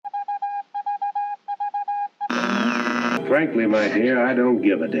Frankly, my dear, I don't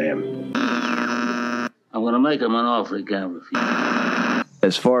give a damn. I'm going to make him an offer he can't refuse.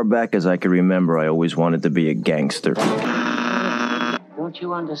 As far back as I can remember, I always wanted to be a gangster. Don't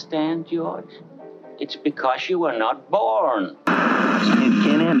you understand, George? It's because you were not born.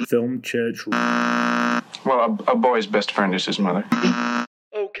 Film church. Well, a boy's best friend is his mother.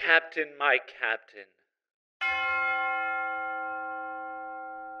 Oh, Captain, my Captain.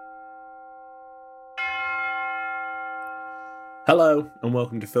 Hello, and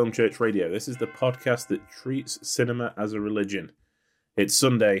welcome to Film Church Radio. This is the podcast that treats cinema as a religion. It's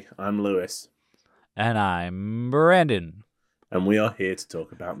Sunday. I'm Lewis. And I'm Brandon. And we are here to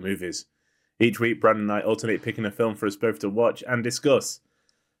talk about movies. Each week, Brandon and I alternate picking a film for us both to watch and discuss.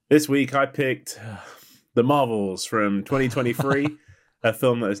 This week, I picked The Marvels from 2023, a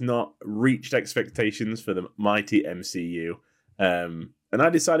film that has not reached expectations for the mighty MCU. And I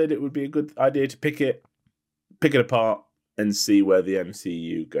decided it would be a good idea to pick it apart, and see where the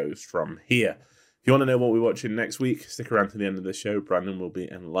MCU goes from here. If you want to know what we're watching next week, stick around to the end of the show. Brandon will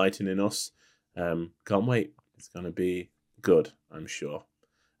be enlightening us. Can't wait. It's going to be good, I'm sure.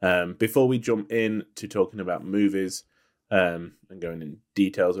 Before we jump in to talking about movies and going in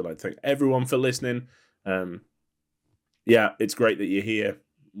details, I'd like to thank everyone for listening. It's great that you're here.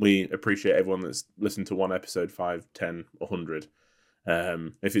 We appreciate everyone that's listened to one episode, 5, 10, 100.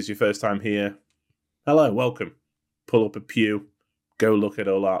 If it's your first time here, hello, welcome. Pull up a pew, go look at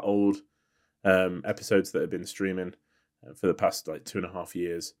all our old episodes that have been streaming for the past 2.5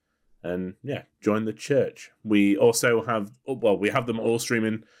 years, and join the church. We also have them all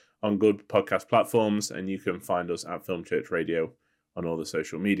streaming on good podcast platforms, and you can find us at Film Church Radio on all the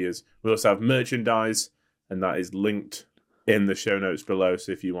social medias. We also have merchandise, and that is linked in the show notes below.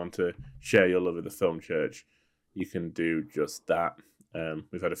 So if you want to share your love of the Film Church, you can do just that.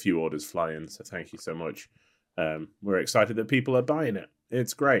 We've had a few orders fly in, so thank you so much. We're excited that people are buying it.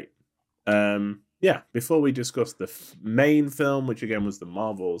 It's great. Before we discuss the main film, which again was The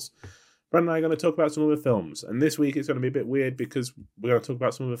Marvels, Brandon and I are going to talk about some other films. And this week it's going to be a bit weird because we're going to talk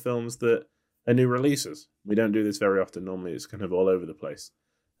about some of the films that are new releases. We don't do this very often. Normally it's kind of all over the place.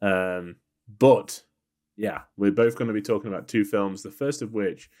 We're both going to be talking about two films. The first of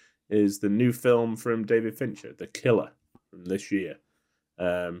which is the new film from David Fincher, The Killer, from this year.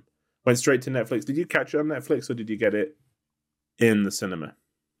 Went straight to Netflix. Did you catch it on Netflix or did you get it in the cinema?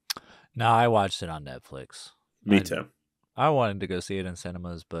 No, I watched it on Netflix. Me too. I wanted to go see it in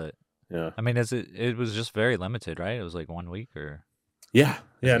cinemas, but I mean, it was just very limited, right? It was like 1 week or I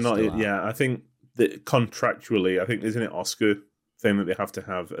think that contractually, isn't it Oscar thing that they have to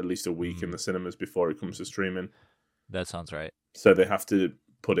have at least a week in the cinemas before it comes to streaming? That sounds right. So they have to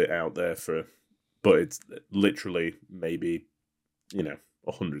put it out there but it's literally maybe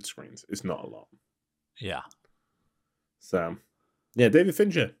 100 screens. It's not a lot. Yeah. So, David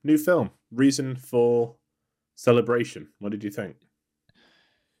Fincher, new film. Reason for celebration. What did you think?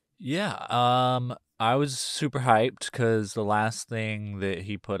 Yeah, I was super hyped because the last thing that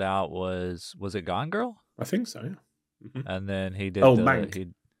he put out was it Gone Girl? I think so, yeah. Mm-hmm. And then he did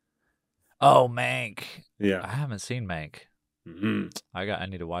Mank. Mank. Yeah. I haven't seen Mank. Mm-hmm. I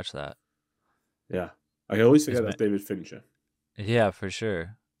need to watch that. Yeah. I always forget that's David Fincher. Yeah, for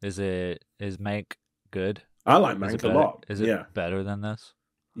sure. Is Mank good? I like Mank a lot. Is it better than this?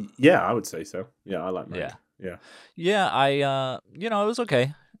 Yeah, I would say so. Yeah, I like Mank. Yeah. Yeah, I it was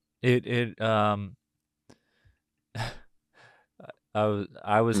okay. I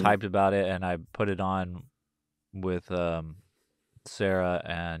was hyped about it, and I put it on with Sarah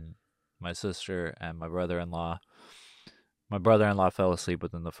and my sister and my brother-in-law. My brother-in-law fell asleep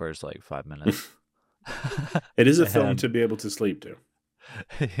within the first 5 minutes. It is a film to be able to sleep to.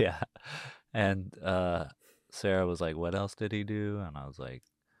 Yeah. And Sarah was like, what else did he do? And I was like,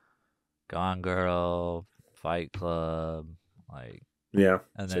 Gone Girl, Fight Club, yeah.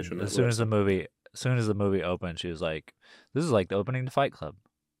 And then as soon as the movie opened, she was like, this is like the opening to Fight Club.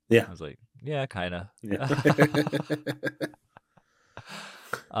 Yeah. I was like, yeah, kind of. Yeah.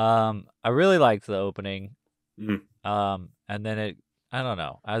 I really liked the opening. Mm-hmm. And then I don't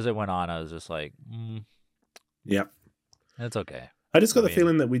know. As it went on, I was just like, yeah, it's okay. I just got the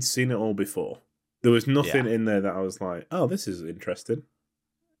feeling that we'd seen it all before. There was nothing in there that I was like, oh, this is interesting.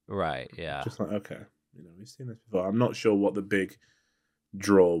 Right, yeah. Just like, okay, we've seen this before. I'm not sure what the big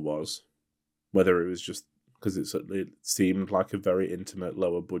draw was. Whether it was just because it seemed like a very intimate,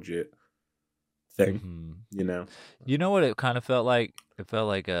 lower budget thing, You know what it kind of felt like? It felt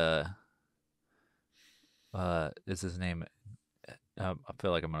like is his name? I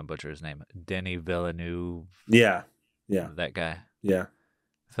feel like I'm gonna butcher his name. Denis Villeneuve. Yeah. That guy. Yeah.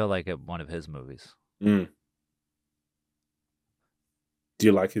 Felt like one of his movies. Mm. Do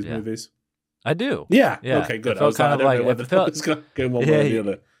you like his Yeah. movies? I do. Yeah. Yeah. Okay, good. It felt I kind of don't know like whether it felt. it's going to go one way or the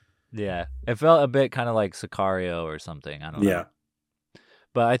other. Yeah, it felt a bit kind of like Sicario or something. I don't know. Yeah.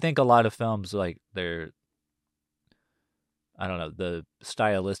 But I think a lot of films, like I don't know, the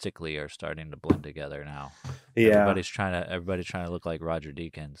stylistically are starting to blend together now. Yeah. Everybody's trying to look like Roger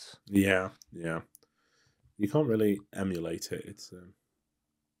Deakins. Yeah. Yeah. You can't really emulate it. It's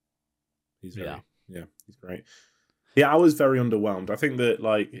he's very, he's great. Yeah, I was very underwhelmed. I think that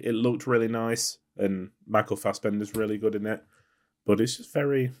like it looked really nice and Michael Fassbender's really good in it, but it's just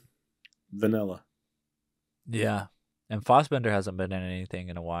very vanilla. Yeah. And Fassbender hasn't been in anything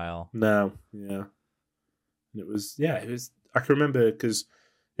in a while. No, yeah. And it was I can remember because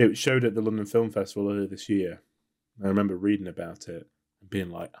it showed at the London Film Festival earlier this year. I remember reading about it and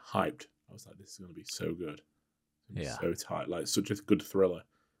being like hyped. I was like, this is going to be so good. Yeah. So tight, like such a good thriller.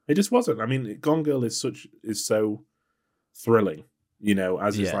 It just wasn't. I mean, Gone Girl is so thrilling, you know,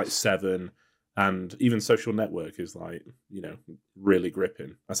 as is like Seven, and even Social Network is like, you know, really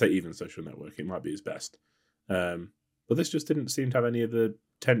gripping. I say even Social Network, it might be his best. But this just didn't seem to have any of the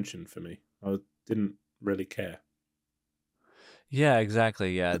tension for me. I didn't really care. Yeah,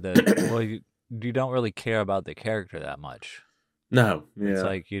 exactly. Yeah. Well, you don't really care about the character that much. No. Yeah. It's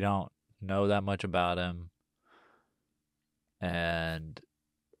like you don't know that much about him. And,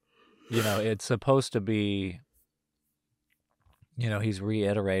 you know, it's supposed to be, you know, he's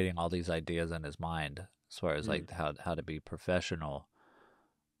reiterating all these ideas in his mind as far as like how to be professional.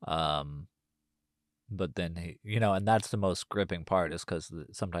 But then he, you know, and that's the most gripping part is because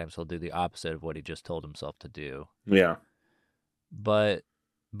sometimes he'll do the opposite of what he just told himself to do. Yeah. But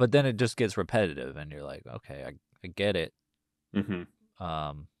then it just gets repetitive and you're like, okay, I get it. Mm-hmm.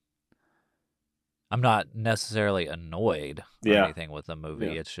 I'm not necessarily annoyed or anything with the movie.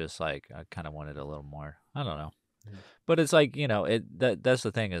 Yeah. It's just like I kind of wanted a little more. I don't know, but it's like, you know, that's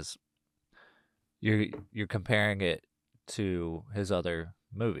the thing is you're comparing it to his other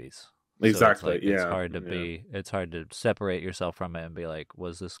movies. Exactly. So it's hard to it's hard to separate yourself from it and be like,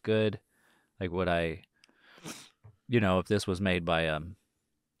 was this good? Like, would I, you know, if this was made by up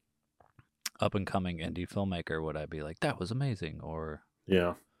and coming indie filmmaker, would I be like, that was amazing? Or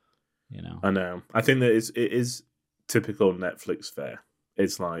yeah. You know, I know. I think that it is typical Netflix fare.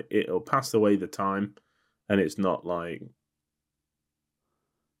 It's like it'll pass away the time, and it's not like you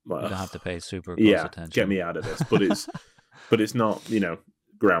don't have to pay super close attention. Get me out of this. But it's not, you know,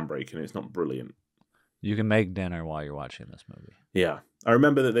 groundbreaking. It's not brilliant. You can make dinner while you're watching this movie. Yeah, I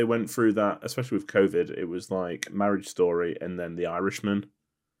remember that they went through that, especially with COVID. It was like Marriage Story and then The Irishman,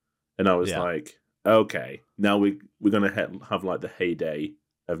 and I was like, okay, now we're gonna have like the heyday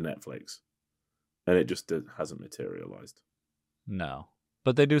of Netflix, and it just hasn't materialized. No,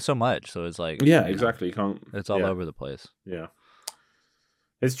 but they do so much, so it's like exactly. You can't. It's all over the place. Yeah,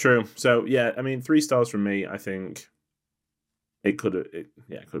 it's true. So yeah, I mean, 3 stars from me. I think it could have. It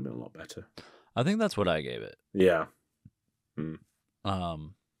could have been a lot better. I think that's what I gave it. Yeah. I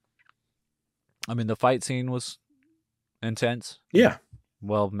mean, the fight scene was intense. Yeah.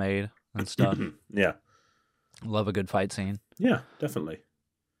 Well made and stuff. Yeah. Love a good fight scene. Yeah, definitely.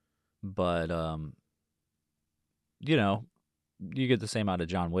 But you know, you get the same out of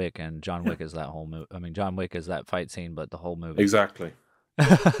John Wick, and John Wick is that whole movie. I mean, John Wick is that fight scene, but the whole movie. Exactly.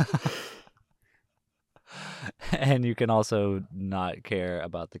 And you can also not care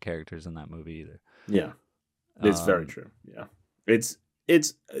about the characters in that movie either. Yeah, it's very true. Yeah, it's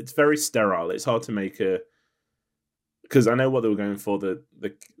very sterile. It's hard to make because I know what they were going for.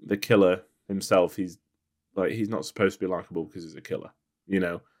 The killer himself, he's not supposed to be likable because he's a killer, you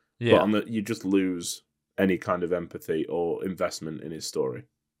know. Yeah. But you just lose any kind of empathy or investment in his story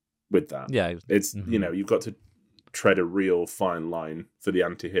with that. Yeah, it's you know, you've got to tread a real fine line for the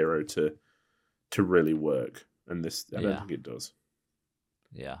anti-hero to really work, and this I don't think it does.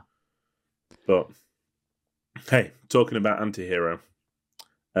 Yeah. But hey, talking about anti-hero,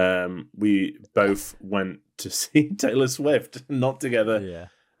 we both went to see Taylor Swift, not together,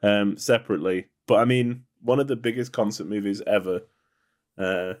 separately. But I mean, one of the biggest concert movies ever.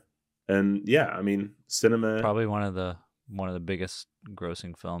 And yeah, I mean, cinema probably one of the biggest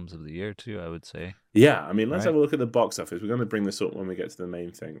grossing films of the year too, I would say. Yeah, I mean, let's have a look at the box office. We're going to bring this up when we get to the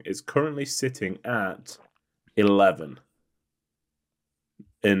main thing. It's currently sitting at 11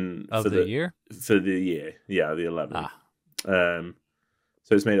 for the year. Yeah, the 11. So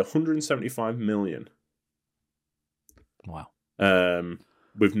it's made 175 million. Wow.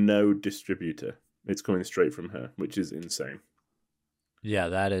 With no distributor. It's coming straight from her, which is insane. Yeah,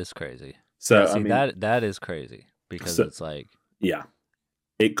 that is crazy. So see, I mean, that is crazy because it's like, yeah,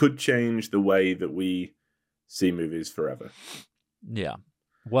 it could change the way that we see movies forever. Yeah,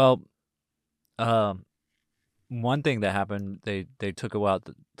 Well, one thing that happened, they took a while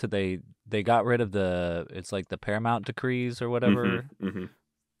to they got rid of it's like the Paramount decrees or whatever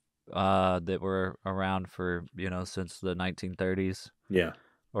that were around for since the 1930s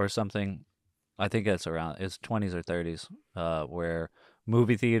or something. I think it's 20s or 30s, where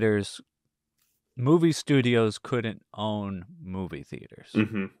movie studios couldn't own movie theaters.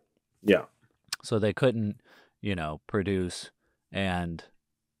 Yeah. So they couldn't, produce and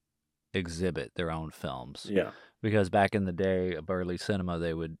exhibit their own films. Yeah. Because back in the day of early cinema,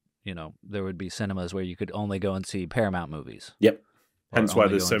 they would, there would be cinemas where you could only go and see Paramount movies. Yep. Hence why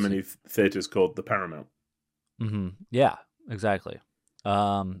there's so many theaters called the Paramount. Yeah, exactly.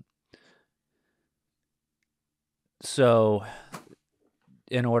 So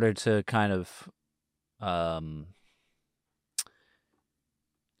in order to kind of, I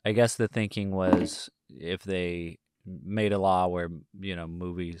guess the thinking was if they made a law where,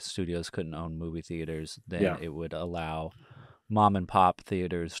 movie studios couldn't own movie theaters, then it would allow mom and pop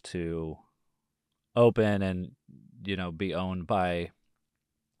theaters to open and, be owned by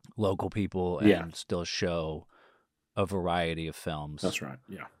local people and still show a variety of films. That's right.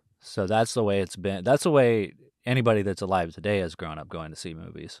 Yeah. So that's the way it's been. That's the way anybody that's alive today has grown up going to see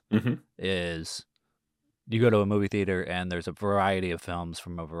movies. Is you go to a movie theater and there's a variety of films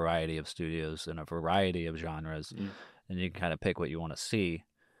from a variety of studios and a variety of genres, and you can kind of pick what you want to see.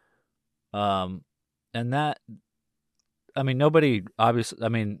 And that, nobody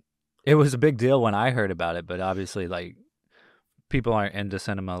obviously. It was a big deal when I heard about it, but obviously, like, people aren't into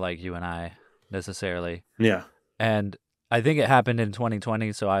cinema like you and I necessarily. Yeah. And I think it happened in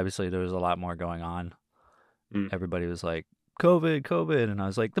 2020, so obviously there was a lot more going on. Everybody was like, COVID, and I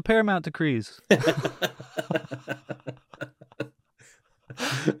was like, the Paramount decrees.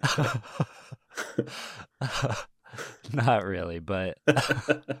 Not really, but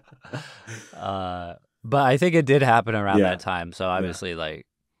I think it did happen around that time. So obviously,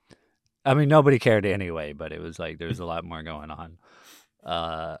 nobody cared anyway, but it was like there's a lot more going on.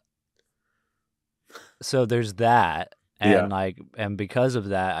 So there's that, and and because of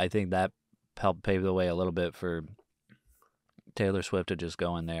that, I think that helped pave the way a little bit for Taylor Swift to just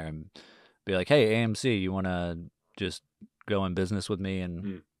go in there and be like, "Hey, AMC, you want to just go in business with me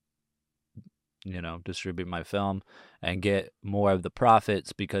and distribute my film and get more of the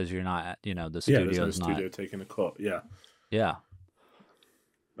profits because you're not, the studio's not studio taking a cut." Yeah.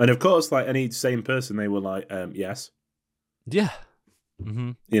 And of course, like any sane person, they were like, "Yes." Yeah.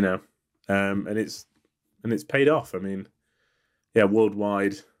 And it's paid off.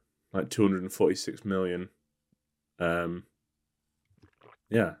 Worldwide, like 246 million. And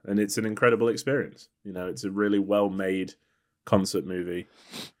it's an incredible experience. It's a really well-made concert movie.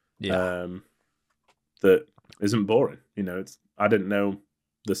 Yeah. That isn't boring. I didn't know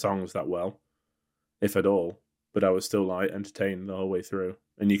the songs that well, if at all, but I was still like entertained the whole way through.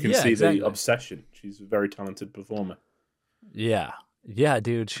 And you can see the obsession. She's a very talented performer. Yeah. Yeah,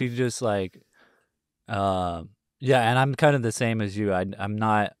 dude. She just like, and I'm kind of the same as you. I'm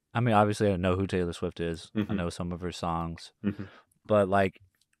not, obviously I know who Taylor Swift is. I know some of her songs, but like,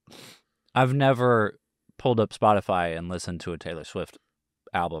 I've never pulled up Spotify and listened to a Taylor Swift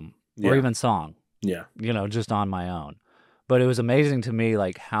album or even song. Yeah. Just on my own. But it was amazing to me,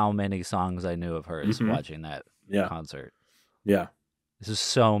 like, how many songs I knew of hers watching that concert. Yeah. This is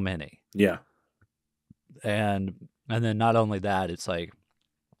so many. Yeah. And then not only that, it's like,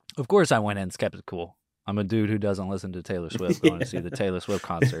 of course I went in skeptical. I'm a dude who doesn't listen to Taylor Swift going to see the Taylor Swift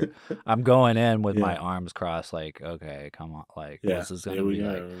concert. I'm going in with my arms crossed, like, okay, come on, like, this is going to be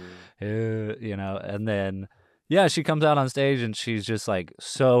like, and then, she comes out on stage and she's just like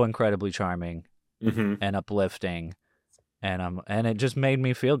so incredibly charming and uplifting. And it just made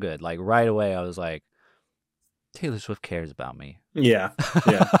me feel good. Like right away, I was like, Taylor Swift cares about me. Yeah.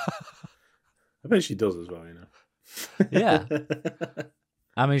 I bet she does as well, Yeah.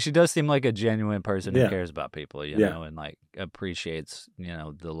 She does seem like a genuine person who cares about people, you know, and like appreciates,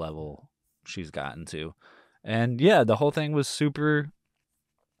 the level she's gotten to. And the whole thing was super,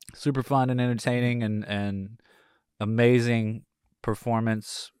 super fun and entertaining and amazing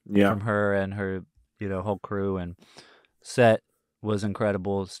performance from her and her, whole crew, and set was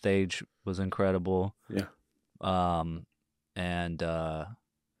incredible. Stage was incredible. Yeah. And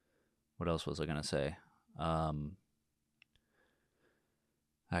what else was I going to say?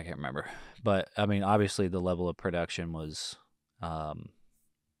 I can't remember, but obviously the level of production was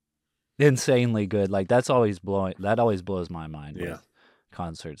insanely good. Like that always blows my mind with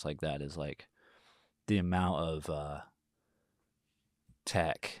concerts like that, is like the amount of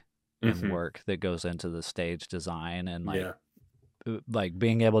tech and work that goes into the stage design and like like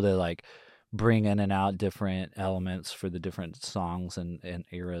being able to like bring in and out different elements for the different songs and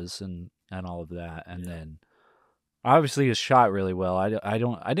eras and all of that, and then obviously it's shot really well. I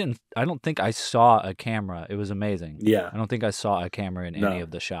don't think I saw a camera. It was amazing. Yeah. I don't think I saw a camera in any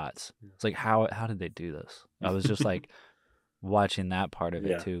of the shots. It's like how did they do this? I was just like watching that part of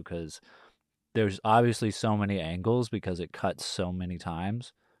it too, because there's obviously so many angles because it cuts so many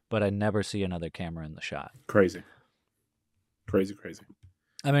times, but I never see another camera in the shot. Crazy.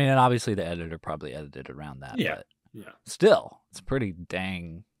 I mean, and obviously the editor probably edited around that. Yeah. But Yeah. still, it's pretty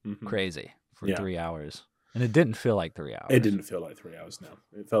dang crazy for 3 hours. And it didn't feel like 3 hours. It didn't feel like 3 hours, no.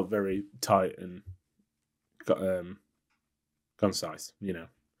 It felt very tight and concise, you know.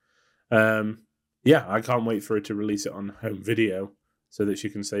 Yeah, I can't wait for her to release it on home video so that she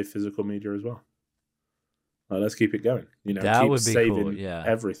can save physical media as well. Let's keep it going. You know, that keep would be saving cool, yeah.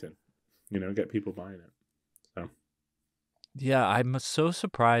 everything. You know, get people buying it. So. Yeah, I'm so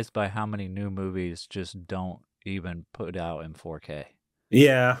surprised by how many new movies just don't even put out in 4K.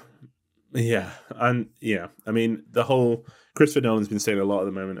 Yeah. And I mean, the whole Christopher Nolan's been saying a lot at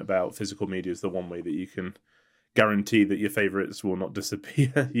the moment about physical media is the one way that you can guarantee that your favorites will not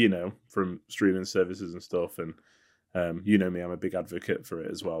disappear, you know, from streaming services and stuff. And you know me, I'm a big advocate for it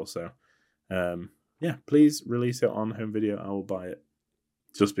as well. So yeah, please release it on home video. I will buy it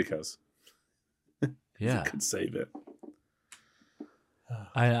just because. Yeah, I could save it.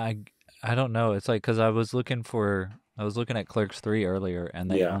 I don't know. It's like because I was looking at Clerks 3 earlier,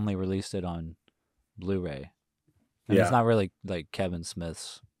 and they only released it on Blu-ray. And it's not really like Kevin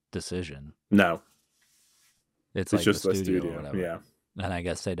Smith's decision. No, it's like just the studio studio. or whatever. Yeah, and I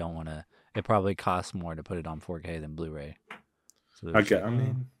guess they don't want to. It probably costs more to put it on 4K than Blu-ray. So okay. I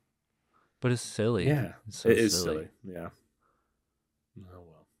mean, but it's silly. Yeah, it's so it is silly. Yeah. Oh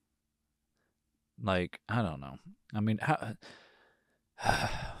well. Like I don't know. I mean, how.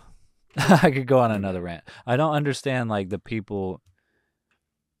 I could go on another rant. I don't understand like the people.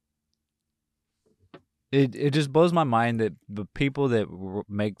 It just blows my mind that the people that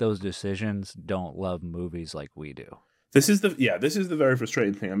make those decisions don't love movies like we do. This is the very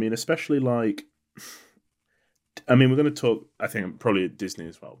frustrating thing. I mean, especially like, I mean, we're going to talk. I think probably at Disney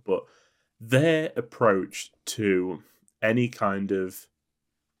as well, but their approach to any kind of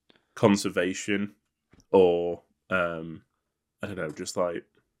conservation or I don't know, just like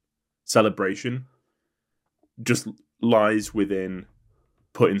celebration, just lies within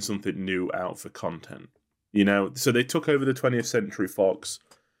putting something new out for content. You know, so they took over the 20th Century Fox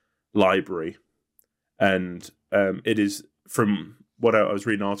library, and it is, from what I was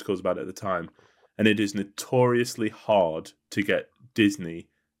reading articles about at the time, and it is notoriously hard to get Disney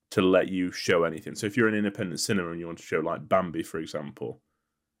to let you show anything. So if you're an independent cinema and you want to show like Bambi, for example,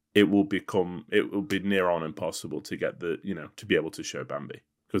 it will be near on impossible to get to be able to show Bambi,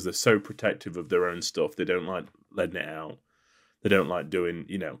 because they're so protective of their own stuff. They don't like letting it out. They don't like doing,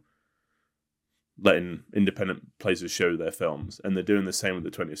 letting independent places show their films. And they're doing the same with the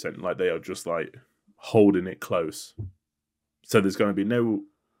 20th century. Like, they are just like holding it close. So there's going to be no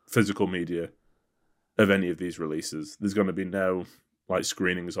physical media of any of these releases. There's going to be no like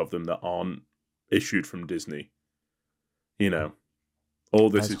screenings of them that aren't issued from Disney. All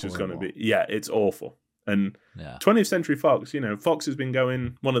this is just going to be, it's awful. And 20th Century Fox, Fox has been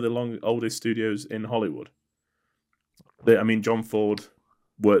going, one of the oldest studios in Hollywood. John Ford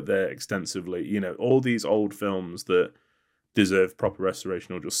worked there extensively. All these old films that deserve proper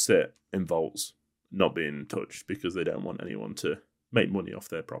restoration will just sit in vaults, not being touched, because they don't want anyone to make money off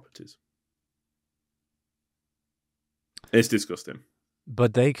their properties. It's disgusting.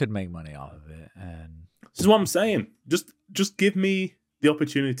 But they could make money off of it, and this is what I'm saying. Just give me the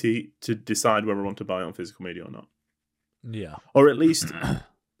opportunity to decide whether I want to buy it on physical media or not. Yeah. Or at least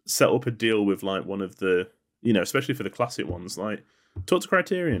set up a deal with like one of the, especially for the classic ones, like talk to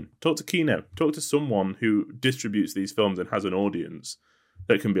Criterion, talk to Kino, talk to someone who distributes these films and has an audience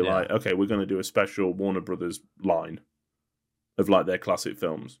that can be like, okay, we're going to do a special Warner Brothers line of like their classic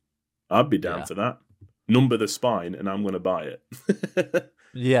films. I'd be down for that. Number the spine and I'm going to buy it.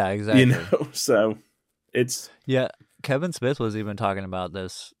 Yeah, exactly. So it's... Yeah, Kevin Smith was even talking about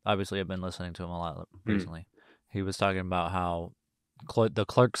this. Obviously, I've been listening to him a lot recently. He was talking about how the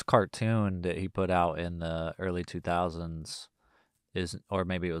Clerks cartoon that he put out in the early 2000s is, or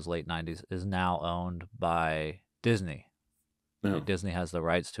maybe it was late 90s, is now owned by Disney. No. Disney has the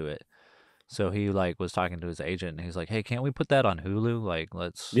rights to it. So he was talking to his agent, and he's like, "Hey, can't we put that on Hulu? Like,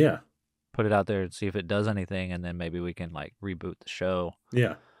 let's put it out there and see if it does anything, and then maybe we can reboot the show."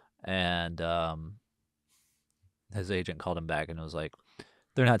 Yeah. And his agent called him back and was like,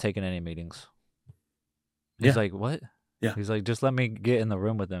 "They're not taking any meetings." He's like, "What?" Yeah. He's like, just let me get in the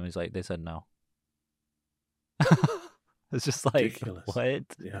room with them. He's like, they said no. It's just like, Ridiculous. what?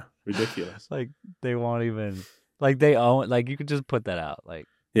 Yeah, ridiculous. Like, they won't even, like, they own, like, you could just put that out.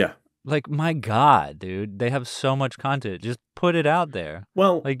 Yeah. Like, my God, dude, they have so much content. Just put it out there.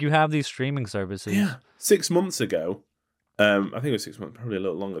 Well, Like, you have these streaming services. yeah. 6 months ago, I think it was 6 months, probably a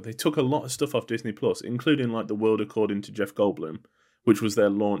little longer. They took a lot of stuff off Disney Plus, including like The World According to Jeff Goldblum, which was their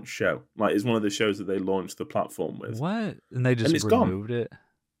launch show. Like, it's one of the shows that they launched the platform with. What? And they just it's removed gone. it?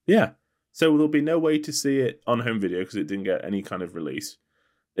 Yeah. So there'll be no way to see it on home video because it didn't get any kind of release.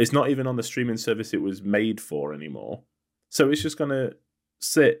 It's not even on the streaming service it was made for anymore. So it's just going to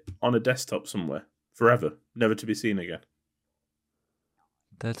sit on a desktop somewhere forever, never to be seen again.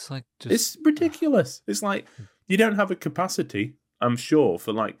 That's like just... It's ridiculous. It's like you don't have a capacity, I'm sure,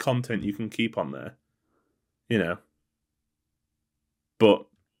 for like content you can keep on there, you know. But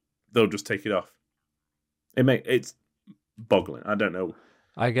they'll just take it off. It's boggling. I don't know.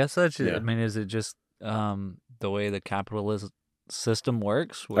 I guess that's just, Yeah. I mean, is it just the way the capitalist system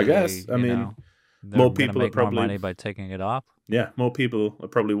works? I guess. I mean, more people make are probably more money by taking it off. Yeah, more people are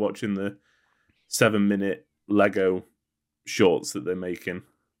probably watching the 7-minute Lego shorts that they're making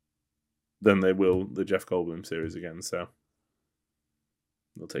than they will the Jeff Goldblum series again. So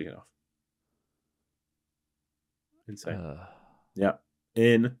they'll take it off. Insane. Yeah,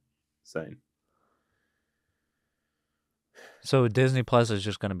 insane. So Disney Plus is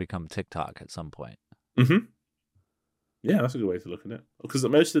just going to become TikTok at some point. Mm-hmm. Yeah, that's a good way to look at it. Because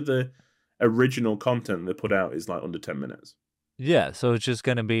most of the original content they put out is like under 10 minutes. Yeah, so it's just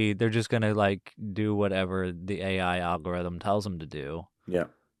going to be, they're just going to like do whatever the AI algorithm tells them to do. Yeah.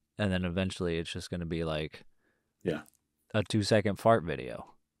 And then eventually it's just going to be like a 2-second fart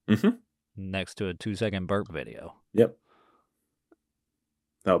video next to a 2-second burp video. Yep.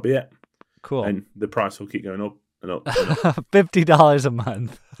 That'll be it. Cool. And the price will keep going up and up. And up. $50 a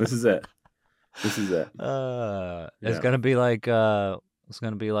month. This is it. It's gonna be like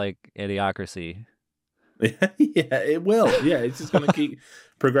Idiocracy. Yeah, it will. Yeah, it's just gonna keep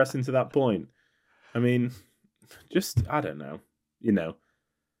progressing to that point. I mean, just I don't know. You know,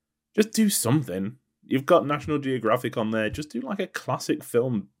 just do something. You've got National Geographic on there. Just do like a classic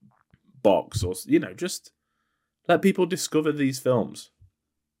film box, or just let people discover these films.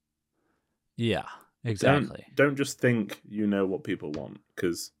 Yeah, exactly. Don't just think you know what people want,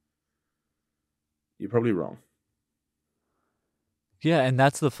 because you're probably wrong. Yeah, and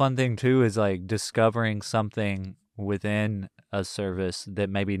that's the fun thing too, is like discovering something within a service that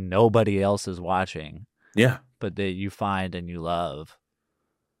maybe nobody else is watching. Yeah. But that you find and you love.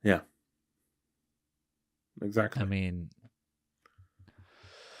 Yeah. Exactly. I mean,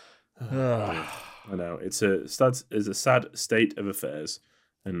 I know it's a sad state of affairs,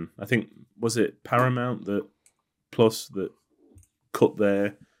 and I think was it Paramount that cut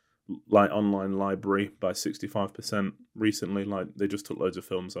their like online library by 65% recently. Like they just took loads of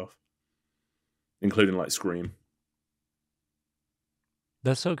films off, including like Scream.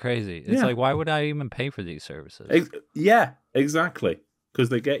 That's so crazy. It's like, why would I even pay for these services? Yeah, exactly. Because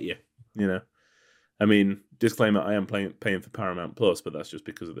they get you. You know, I mean, disclaimer: I am paying for Paramount Plus, but that's just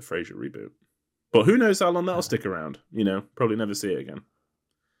because of the Frasier reboot. But who knows how long that'll stick around? You know, probably never see it again.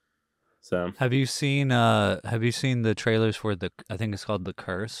 So, have you seen the trailers for I think it's called The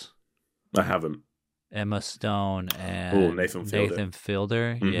Curse? I haven't. Emma Stone and Nathan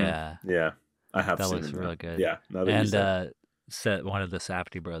Fielder. Mm-hmm. Yeah, I have. That seen looks really good. Yeah, and one of the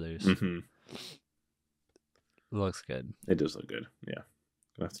Safdie brothers. Mm-hmm. Looks good. It does look good. Yeah,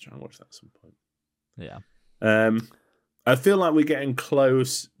 gonna have to try and watch that at some point. Yeah. I feel like we're getting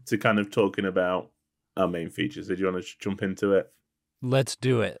close to kind of talking about our main features. Did you want to jump into it? Let's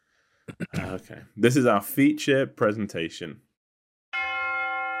do it. Okay. This is our feature presentation.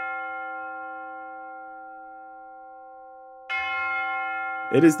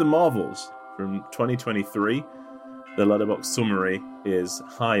 It is the Marvels from 2023. The letterbox summary is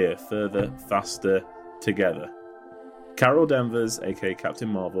higher, further, faster, together. Carol Danvers, aka Captain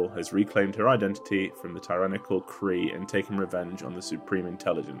Marvel, has reclaimed her identity from the tyrannical Kree and taken revenge on the Supreme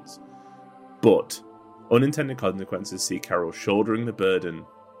Intelligence. But unintended consequences see Carol shouldering the burden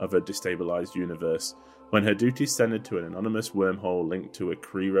of a destabilized universe. When her duties centered to an anonymous wormhole linked to a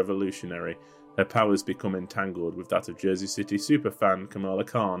Kree revolutionary, her powers become entangled with that of Jersey City superfan Kamala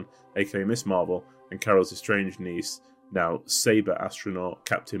Khan, aka Miss Marvel, and Carol's estranged niece, now Saber astronaut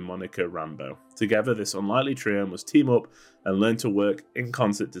Captain Monica Rambeau. Together, this unlikely trio must team up and learn to work in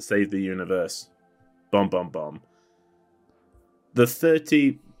concert to save the universe. Bomb, bomb, bomb. The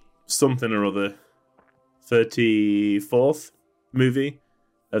 30-something or other, 34th movie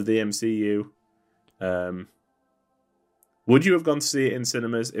of the MCU. Would you have gone to see it in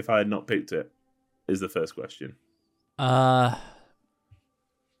cinemas if I had not picked it? Is the first question.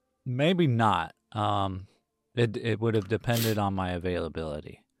 Maybe not. It would have depended on my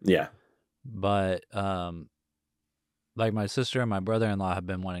availability. Yeah. But like my sister and my brother-in-law have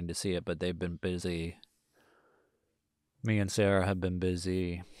been wanting to see it, but they've been busy. Me and Sarah have been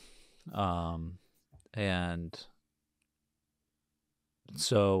busy. And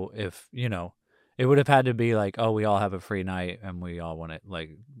so if, it would have had to be like, oh, we all have a free night and we all want it,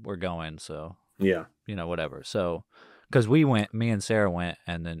 like, we're going, so Yeah. whatever. So because we went, me and Sarah went,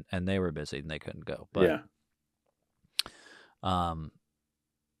 and they were busy and they couldn't go. But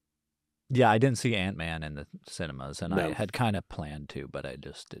yeah, I didn't see Ant-Man in the cinemas, and I had kind of planned to, but I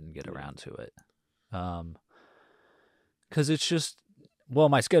just didn't get around to it. Because it's just, well,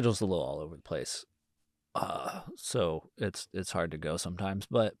 my schedule's a little all over the place. So it's hard to go sometimes,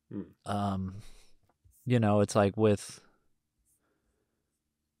 but it's like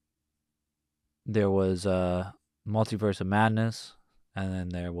there was Multiverse of Madness, and then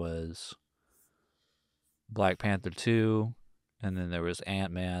there was Black Panther 2, and then there was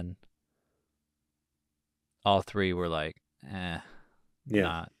Ant-Man. All three were like, not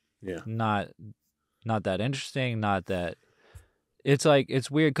that interesting, not that. It's like,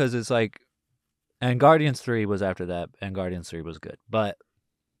 it's weird because it's like, and Guardians 3 was after that, and Guardians 3 was good, but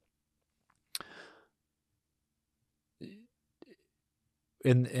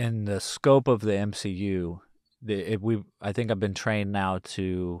in the scope of the MCU, I think I've been trained now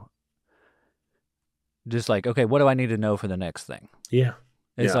to just like, okay, what do I need to know for the next thing? Yeah.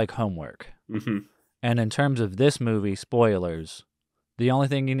 It's like homework. Mm-hmm. And in terms of this movie, spoilers, the only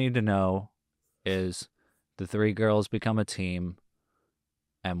thing you need to know is the three girls become a team,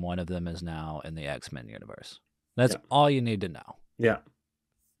 and one of them is now in the X-Men universe. That's all you need to know. Yeah.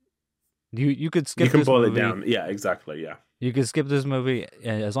 You could skip this movie. You can boil it down. Yeah, exactly, yeah. You could skip this movie,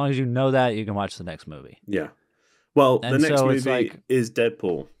 and as long as you know that, you can watch the next movie. Yeah. Well, and the next movie is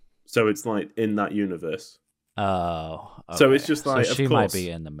Deadpool, so it's like in that universe. Oh. Okay. So it's just like, so she might be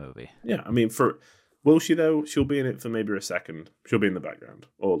in the movie. Yeah, I mean, will she though? She'll be in it for maybe a second. She'll be in the background,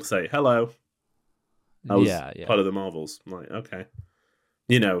 or say hello. I was part of the Marvels. I'm like, okay,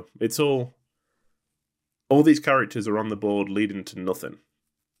 it's all these characters are on the board, leading to nothing.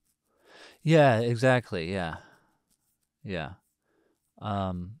 Yeah, exactly. Yeah. Yeah,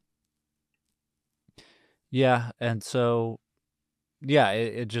 and so,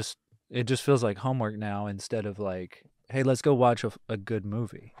 it just feels like homework now instead of like, hey, let's go watch a good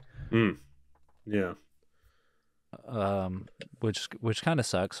movie. Yeah. Which kind of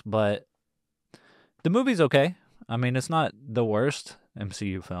sucks, but the movie's okay. I mean, it's not the worst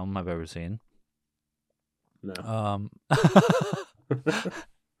MCU film I've ever seen. No.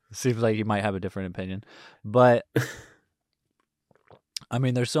 Seems like you might have a different opinion, but I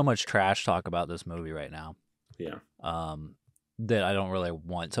mean, there's so much trash talk about this movie right now. Yeah. That I don't really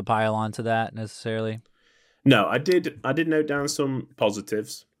want to pile onto that necessarily. No, I did note down some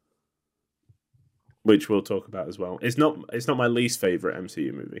positives, which we'll talk about as well. It's not my least favorite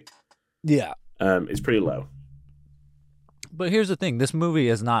MCU movie. Yeah. It's pretty low. But here's the thing: this movie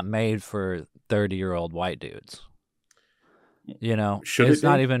is not made for 30-year-old white dudes. Should it's it be?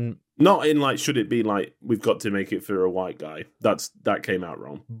 not even not in like. Should it be like we've got to make it for a white guy? That came out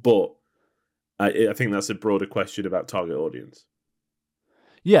wrong. But I think that's a broader question about target audience.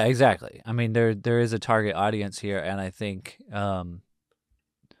 Yeah, exactly. I mean, there is a target audience here, and I think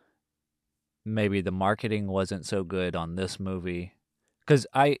maybe the marketing wasn't so good on this movie because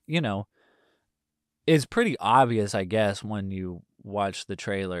it's pretty obvious, I guess, when you watch the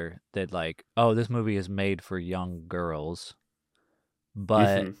trailer that like, oh, this movie is made for young girls,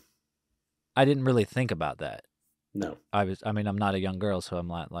 but I didn't really think about that. No, I'm not a young girl, so I'm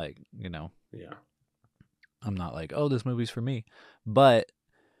not like, yeah, I'm not like, oh, this movie's for me, but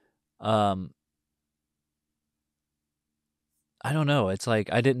I don't know. It's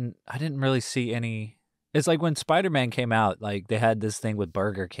like I didn't really see any. It's like when Spider-Man came out, like they had this thing with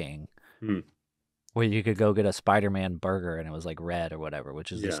Burger King where you could go get a Spider-Man burger and it was like red or whatever,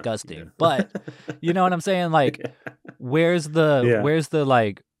 which is disgusting. Yeah. But you know what I'm saying? Like, where's the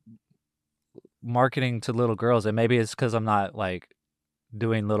like marketing to little girls? And maybe it's because I'm not like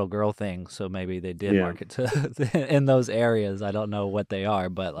doing little girl things, so maybe they did market to in those areas. I don't know what they are,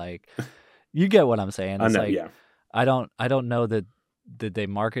 but like, you get what I'm saying. It's I don't know that they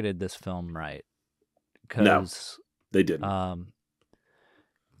marketed this film right. No, they didn't.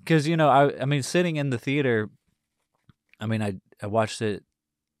 Because I mean, sitting in the theater, I mean, I watched it.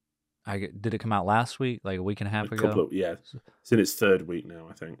 Did it come out last week, like a week and a half ago? It's in its third week now,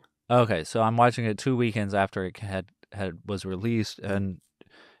 I think. Okay, so I'm watching it 2 weekends after it had was released, and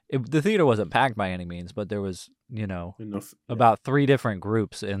the theater wasn't packed by any means, but there was, Enough. about 3 different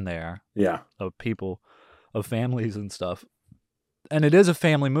groups in there Yeah. of people, of families and stuff. And it is a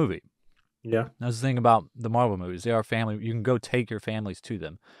family movie. Yeah. That's the thing about the Marvel movies. They are family. You can go take your families to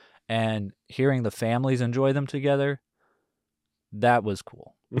them. And hearing the families enjoy them together, that was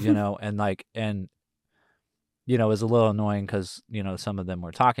cool, and it was a little annoying because, some of them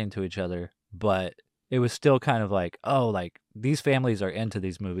were talking to each other, but it was still kind of like, oh, like these families are into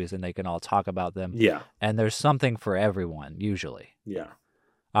these movies and they can all talk about them. Yeah. And there's something for everyone, usually. Yeah.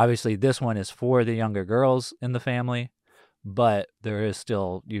 Obviously, this one is for the younger girls in the family, but there is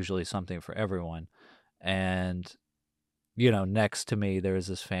still usually something for everyone. And, next to me, there is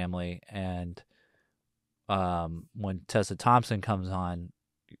this family. And when Tessa Thompson comes on,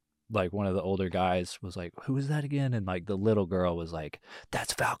 like one of the older guys was like, who is that again? And like the little girl was like,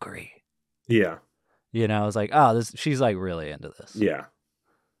 that's Valkyrie. Yeah. I was like, oh, she's like really into this. Yeah.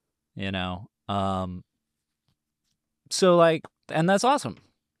 So like, and that's awesome.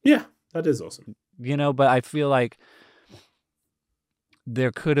 Yeah, that is awesome. But I feel like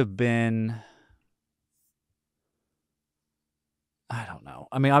there could have been, I don't know.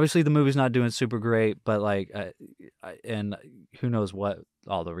 I mean, obviously the movie's not doing super great, but like, and who knows what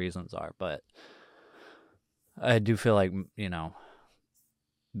all the reasons are, but I do feel like,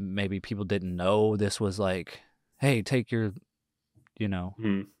 maybe people didn't know this was like, hey, take your,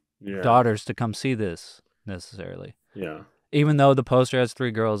 daughters to come see this necessarily. Yeah. Even though the poster has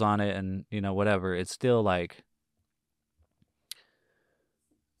 3 girls on it and, whatever, it's still like,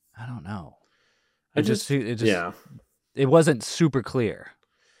 I don't know. It just yeah. It wasn't super clear.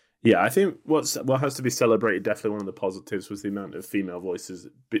 Yeah, I think what has to be celebrated, definitely one of the positives, was the amount of female voices,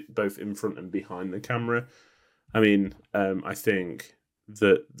 both in front and behind the camera. I mean, I think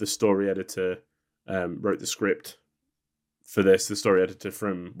that the story editor wrote the script for this. The story editor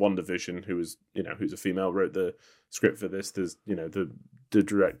from WandaVision, who's a female, wrote the script for this. There's, the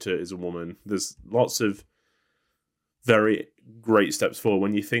director is a woman. There's lots of very great steps forward.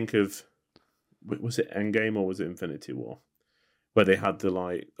 When you think of, was it Endgame or was it Infinity War? Where they had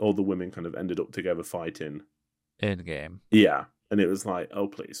all the women kind of ended up together fighting. Endgame. Yeah. And it was like, oh,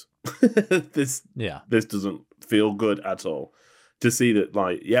 please. This doesn't feel good at all. To see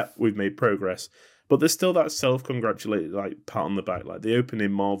that, we've made progress. But there's still that self-congratulated, pat on the back. Like, the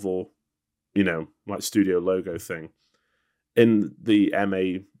opening Marvel, studio logo thing. In the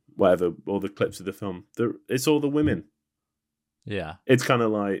MA, whatever, all the clips of the film, it's all the women. Yeah. It's kind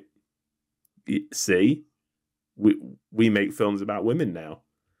of like, see? We make films about women now.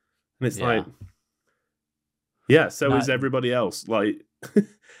 And it's like, yeah, so is everybody else. Like,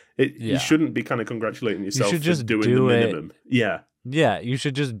 you shouldn't be kind of congratulating yourself for doing the minimum. Yeah. Yeah, you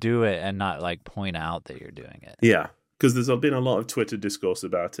should just do it and not point out that you're doing it. Yeah, because there's been a lot of Twitter discourse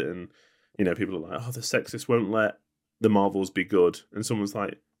about it, and people are like, oh, the sexists won't let the Marvels be good. And someone's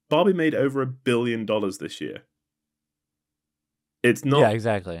like, Barbie made over $1 billion this year. It's not. Yeah,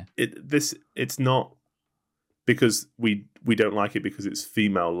 exactly. It's not because we don't like it because it's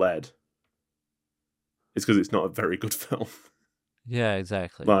female led. It's because it's not a very good film. Yeah,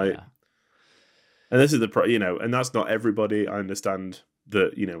 exactly. And this is and that's not everybody. I understand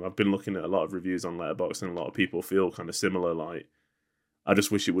that, I've been looking at a lot of reviews on Letterboxd and a lot of people feel kind of similar. Like, I just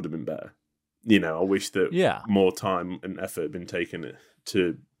wish it would have been better. I wish that more time and effort had been taken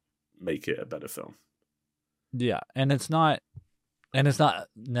to make it a better film. Yeah, and it's not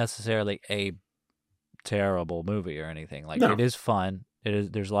necessarily a terrible movie or anything. Like, no. It is fun.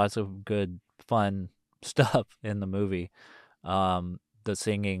 There's lots of good, fun stuff in the movie. The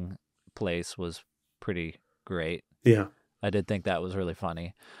singing place was pretty great. Yeah. I did think that was really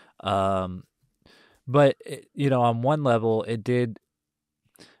funny. But on one level it did,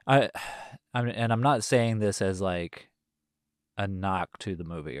 and I'm not saying this as like a knock to the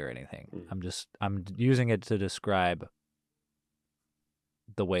movie or anything. I'm using it to describe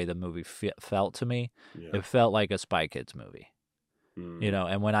the way the movie felt to me. Yeah. It felt like a Spy Kids movie.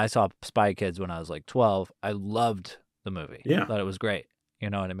 And when I saw Spy Kids when I was like 12, I loved the movie. Yeah. I thought it was great. You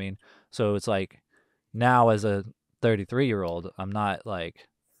know what I mean? So it's like, now as a 33-year-old, I'm not like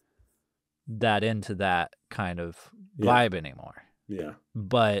that into that kind of vibe anymore. Yeah.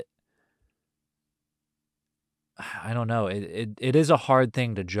 But I don't know. It is a hard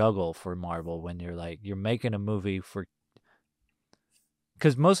thing to juggle for Marvel when you're making a movie for,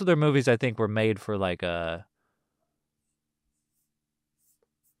 because most of their movies I think were made for like a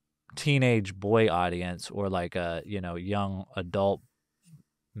teenage boy audience or like a young adult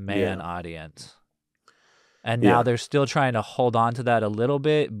man audience. And now they're still trying to hold on to that a little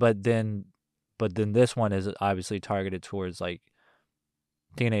bit, but then but then this one is obviously targeted towards like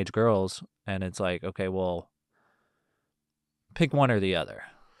teenage girls, and it's like, okay, well, pick one or the other.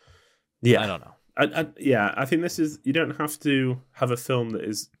 Yeah. I don't know. I think this is, you don't have to have a film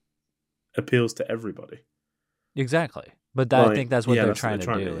that appeals to everybody. Exactly. But I think that's what they're what trying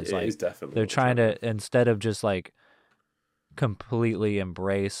to do. Is like, definitely they're trying to, instead of just like completely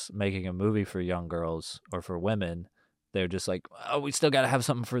embrace making a movie for young girls or for women, they're just like, oh, we still got to have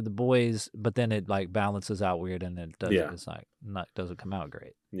something for the boys, but then it like balances out weird, and it doesn't. Yeah. It's not doesn't come out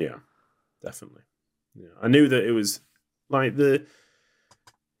great. Yeah, definitely. Yeah, I knew that it was like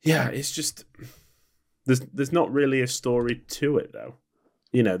it's just there's not really a story to it though.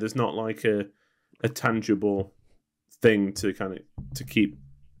 You know, there's not like a tangible thing to kind of to keep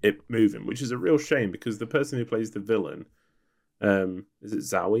it moving, which is a real shame because the person who plays the villain, is it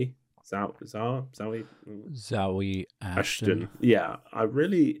Zoe? Zoe Ashton. Yeah,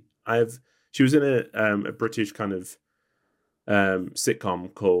 she was in a British kind of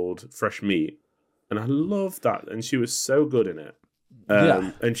sitcom called Fresh Meat, and I love that, and she was so good in it.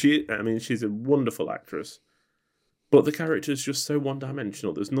 And she's a wonderful actress, but the character is just so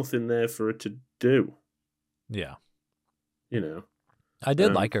one-dimensional. There's nothing there for her to do. Yeah. You know, I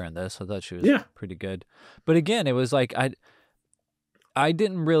did like her in this. I thought she was pretty good. But again, it was like I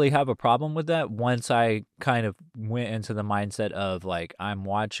didn't really have a problem with that once I kind of went into the mindset of like, I'm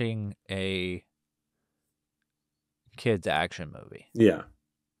watching a kids action movie. Yeah.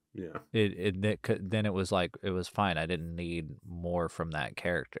 Yeah. Then it was like, it was fine. I didn't need more from that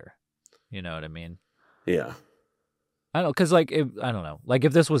character. You know what I mean? Yeah. I don't know, because like, I don't know. Like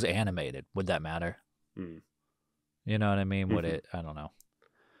if this was animated, would that matter? Mm. You know what I mean? Would it? I don't know.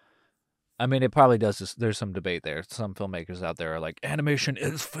 I mean, it probably does. There's some debate there. Some filmmakers out there are like, animation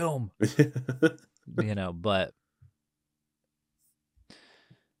is film. You know, but...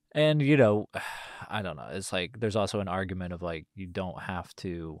 And, you know, I don't know. It's like, there's also an argument of like, you don't have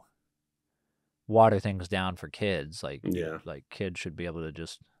to water things down for kids. Like, like kids should be able to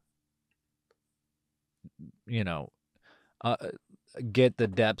just, you know, get the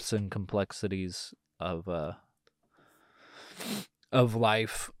depths and complexities of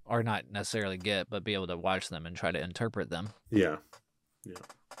life, or not necessarily get, but be able to watch them and try to interpret them. Yeah.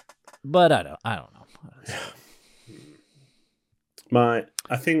 But I don't know.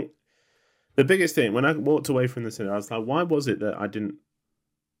 I think the biggest thing when I walked away from the cinema, I was like, why was it that I didn't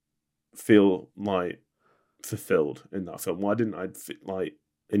feel like fulfilled in that film? Why didn't I like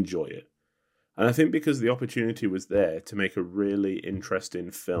enjoy it? And I think because the opportunity was there to make a really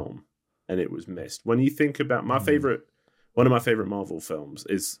interesting film, and it was missed. When you think about one of my favorite Marvel films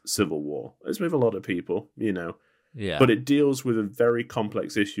is Civil War. It's with a lot of people, you know. Yeah. But it deals with a very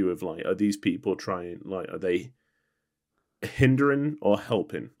complex issue of like, are these people are they hindering or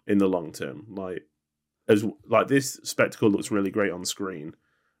helping in the long term? Like this spectacle looks really great on screen,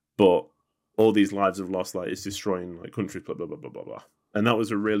 but all these lives have lost, like it's destroying like countries, blah blah blah blah blah blah. And that was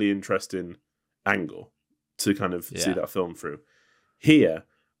a really interesting angle to kind of see that film through. Here,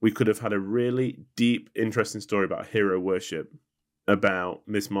 we could have had a really deep, interesting story about hero worship, about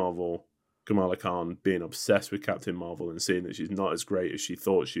Miss Marvel, Kamala Khan, being obsessed with Captain Marvel and seeing that she's not as great as she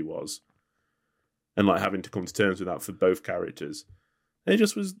thought she was, and like having to come to terms with that for both characters. And it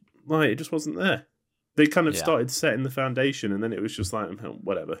just wasn't there. They kind of started setting the foundation, and then it was just like,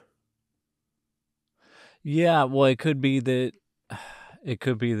 whatever. Yeah, well, it could be that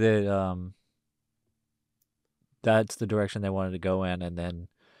that's the direction they wanted to go in, and then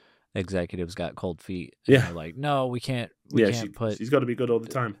executives got cold feet. And they're like, no, we can't. She's got to be good all the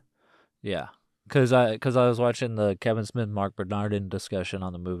time. Yeah, because I was watching the Kevin Smith Mark Bernardin discussion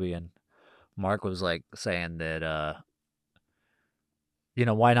on the movie, and Mark was like saying that, you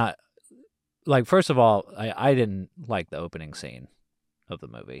know, why not? Like, first of all, I didn't like the opening scene of the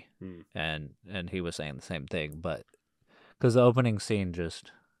movie, and he was saying the same thing, but because the opening scene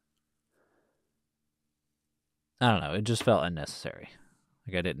just, I don't know, it just felt unnecessary.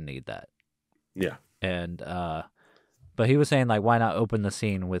 Like I didn't need that. Yeah. And but he was saying like, why not open the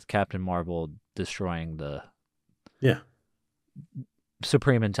scene with Captain Marvel destroying the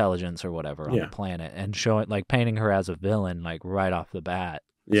supreme intelligence or whatever on the planet, and showing like painting her as a villain like right off the bat,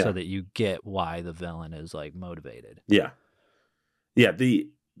 so that you get why the villain is like motivated. Yeah. The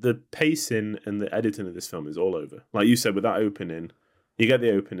pacing and the editing of this film is all over. Like you said, with that opening, you get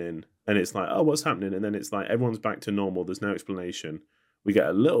the opening and it's like, oh, what's happening? And then it's like everyone's back to normal. There's no explanation. We get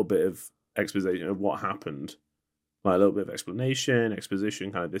a little bit of exposition of what happened, like a little bit of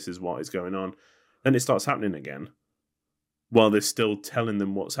exposition, kind of this is what is going on. Then it starts happening again while they're still telling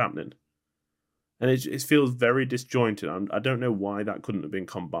them what's happening. And it feels very disjointed. I don't know why that couldn't have been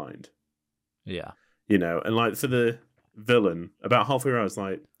combined. Yeah. You know, and like for the villain, about halfway around, I was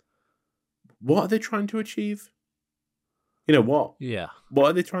like, what are they trying to achieve? You know, what? Yeah. What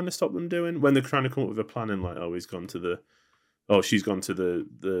are they trying to stop them doing? When they're trying to come up with a plan and like, she's gone to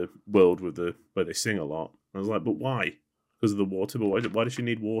the world with where they sing a lot. I was like, but why? Because of the water? But why does she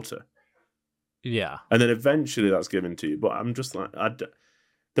need water? Yeah. And then eventually that's given to you. But I'm just like,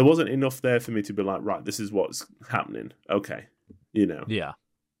 there wasn't enough there for me to be like, right, this is what's happening. Okay. You know. Yeah.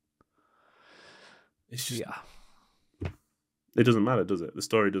 It's just, it doesn't matter, does it? The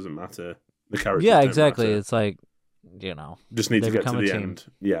story doesn't matter. The characters Yeah, don't exactly. matter. It's like, you know. Just need to get to become a the team. end.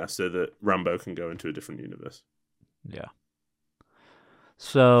 Yeah, so that Rambo can go into a different universe. Yeah.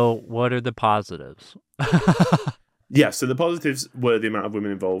 So, what are the positives? Yeah, so the positives were the amount of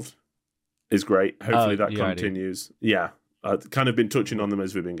women involved is great. Hopefully that continues. Yeah, I've kind of been touching on them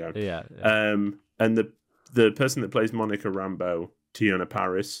as we've been going. Yeah. And the person that plays Monica Rambeau, Tiana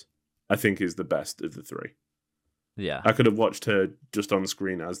Paris, I think is the best of the three. Yeah. I could have watched her just on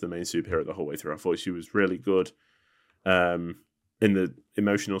screen as the main superhero the whole way through. I thought she was really good in the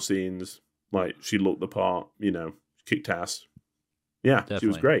emotional scenes. Like, she looked the part, you know, kicked ass. Yeah, definitely. She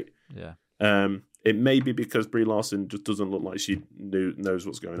was great. Yeah. It may be because Brie Larson just doesn't look like she knows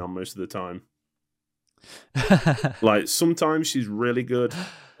what's going on most of the time. Like, sometimes she's really good,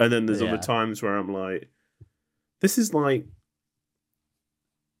 and then there's other times where I'm like, this is like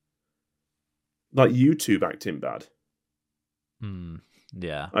YouTube acting bad.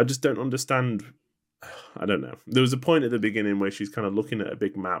 Yeah. I just don't understand. I don't know. There was a point at the beginning where she's kind of looking at a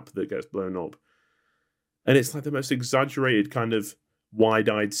big map that gets blown up, and it's like the most exaggerated kind of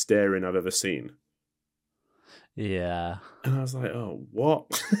wide-eyed staring I've ever seen. Yeah. And I was like, oh,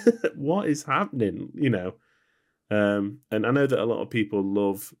 what? What is happening? You know? And I know that a lot of people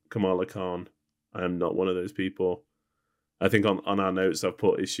love Kamala Khan. I am not one of those people. I think on our notes I've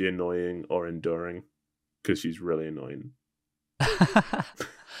put, is she annoying or enduring? Because she's really annoying.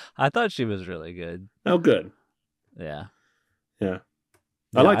 I thought she was really good. Oh, good. Yeah. Yeah.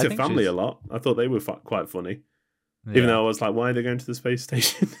 I liked her family a lot. I thought they were quite funny. Yeah. Even though I was like, why are they going to the space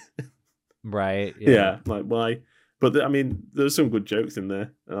station? Right. Yeah. Like, why? But I mean, there's some good jokes in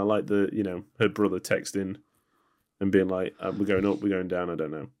there. And I like her brother texting and being like, we're going up, we're going down, I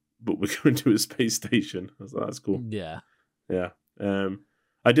don't know. But we're going to a space station. I was like, that's cool. Yeah. Yeah.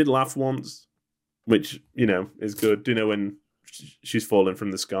 I did laugh once, which, is good. Do you know when she's falling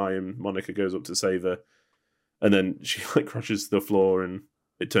from the sky and Monica goes up to save her, and then she crashes to the floor, and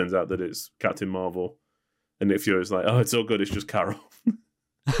it turns out that it's Captain Marvel, and Nick Fury's like, "Oh, it's all good. It's just Carol."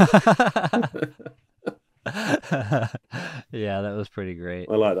 Yeah, that was pretty great.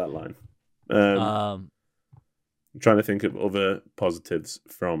 I like that line. I'm trying to think of other positives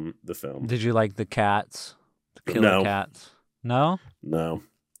from the film. Did you like the cats? The killer cats? No? No.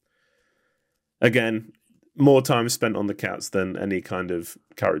 Again, more time spent on the cats than any kind of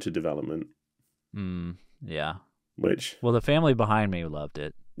character development. Yeah. Well, the family behind me loved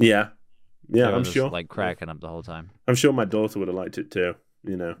it. Yeah. Yeah, I'm just, sure. Cracking up the whole time. I'm sure my daughter would have liked it too,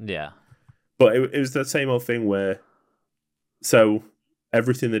 Yeah. But it was that same old thing where, so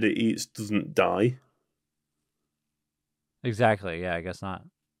everything that it eats doesn't die. Exactly. Yeah, I guess not.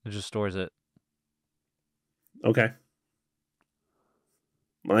 It just stores it. Okay.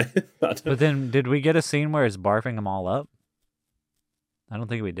 But then, did we get a scene where it's barfing them all up? I don't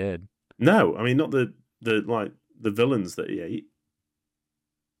think we did. No, I mean not the villains that he ate.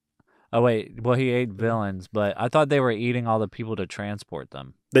 Oh wait, well he ate villains, but I thought they were eating all the people to transport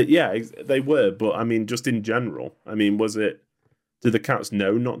them. They were, but I mean, just in general. I mean, did the cats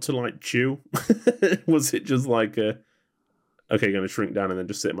know not to chew? Was it just okay, going to shrink down and then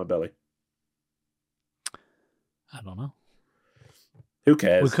just sit in my belly? I don't know. Who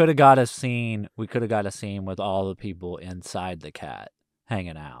cares? We could have got a scene. With all the people inside the cat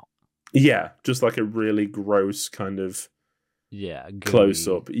hanging out. Yeah, just like a really gross kind of close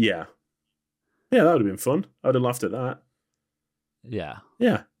up. Yeah, that would have been fun. I'd have laughed at that. Yeah.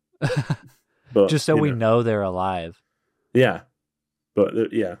 But just so we know they're alive. Yeah,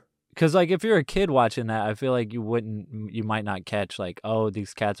 but yeah. Because if you're a kid watching that, I feel like you might not catch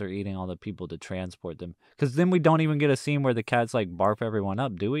these cats are eating all the people to transport them. Because then we don't even get a scene where the cats barf everyone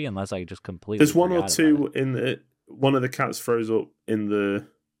up, do we? Unless I just completely. There's one or two in the one of the cats throws up in the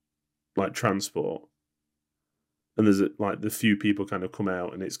transport, and there's the few people kind of come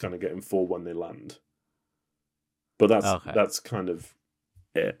out, and it's kind of getting full when they land. But that's kind of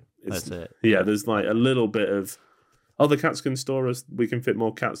it. That's it. Yeah, there's a little bit of. Oh, the cats can store us. We can fit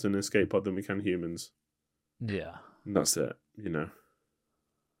more cats in an escape pod than we can humans. Yeah. And that's it,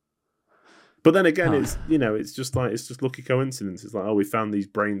 But then again, it's it's just lucky coincidence. It's like, oh, we found these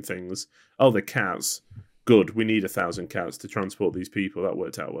brain things. Oh, the cats. Good. We need 1,000 cats to transport these people. That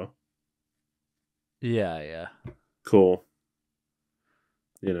worked out well. Yeah. Cool.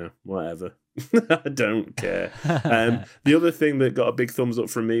 Whatever. I don't care. The other thing that got a big thumbs up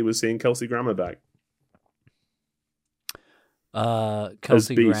from me was seeing Kelsey Grammer back.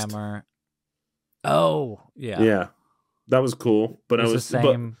 Kelsey Grammer. Oh, yeah. Yeah. That was cool. But the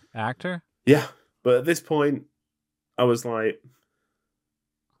same actor? Yeah. But at this point, I was like,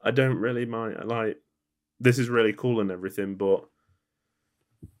 I don't really mind. Like, this is really cool and everything, but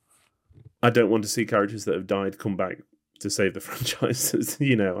I don't want to see characters that have died come back to save the franchises.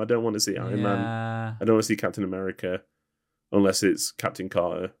 I don't want to see Iron Man. I don't want to see Captain America unless it's Captain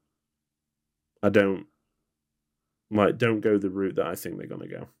Carter. I don't go the route that I think they're going to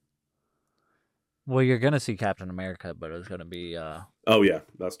go. Well, you're going to see Captain America, but it's going to be oh yeah,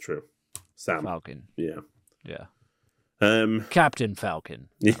 that's true. Sam. Falcon. Yeah. Captain Falcon.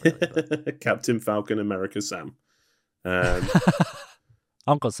 Really, Captain Falcon America Sam.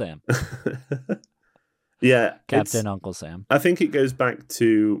 Uncle Sam. Yeah. Captain Uncle Sam. I think it goes back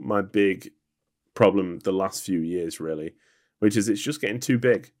to my big problem the last few years, really, which is it's just getting too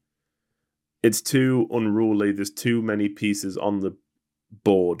big. It's too unruly. There's too many pieces on the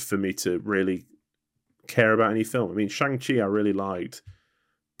board for me to really care about any film. I mean, Shang-Chi I really liked,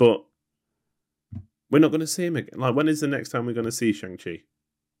 but we're not going to see him again. Like, when is the next time we're going to see Shang-Chi?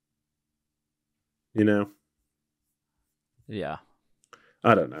 Yeah.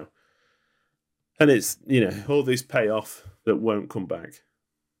 I don't know. And it's, all this payoff that won't come back.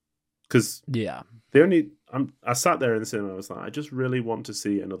 Because yeah, I sat there in the cinema, I was like, I just really want to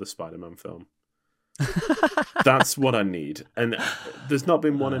see another Spider-Man film. That's what I need. And there's not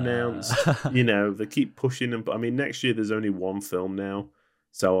been one announced. They keep pushing them. But I mean, next year there's only one film now.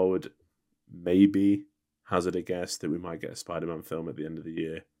 So I would maybe hazard a guess that we might get a Spider-Man film at the end of the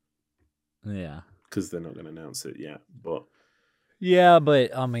year. Yeah. Because they're not going to announce it yet. But yeah,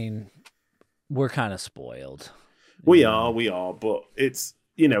 but I mean, we're kind of spoiled. We are. But it's,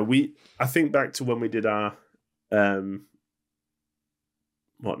 I think back to when we did our, No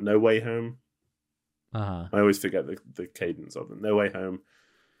Way Home. Uh-huh. I always forget the cadence of them. No Way Home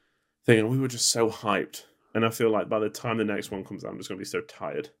thing, and we were just so hyped. And I feel like by the time the next one comes out, I'm just going to be so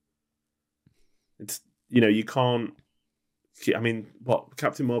tired. It's, you can't... I mean,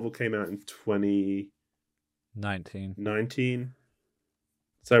 Captain Marvel came out in 2019.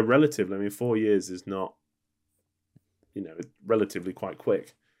 So relatively, I mean, 4 years is not, relatively quite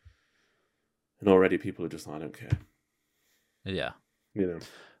quick. And already people are just like, I don't care. Yeah.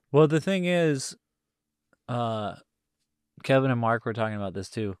 Well, the thing is, Kevin and Mark were talking about this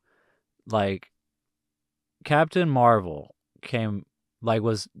too. Like, Captain Marvel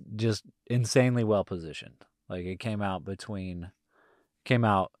was just insanely well positioned. Like, it came out,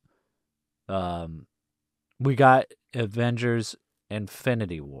 we got Avengers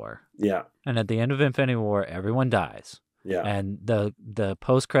Infinity War. Yeah. And at the end of Infinity War, everyone dies. Yeah. And the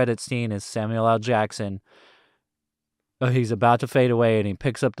post-credit scene is Samuel L. Jackson. He's about to fade away, and he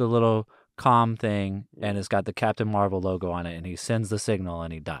picks up the little comm thing, and it's got the Captain Marvel logo on it, and he sends the signal,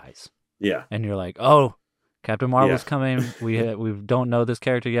 and he dies. Yeah. And you're like, oh, Captain Marvel's coming. We don't know this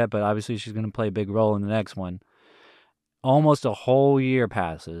character yet, but obviously she's going to play a big role in the next one. Almost a whole year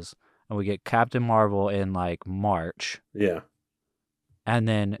passes, and we get Captain Marvel in, like, March. Yeah. And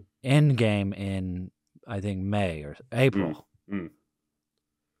then Endgame in, I think, May or April.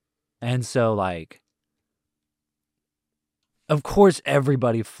 And so, like, of course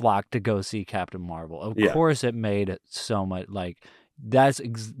everybody flocked to go see Captain Marvel. Of course it made it so much, like, that's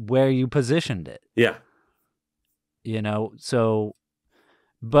where you positioned it. Yeah. So,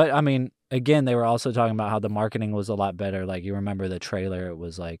 but I mean, again, they were also talking about how the marketing was a lot better. Like, you remember the trailer, it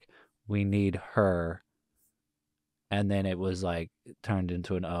was like, we need her. And then it was like, it turned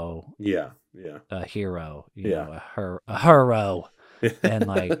into an O. Yeah. A hero, a hero. And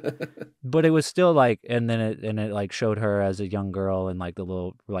like, but it was still like, and then it like showed her as a young girl and like the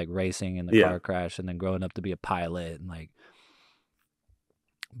little like racing in the car crash, and then growing up to be a pilot, and like,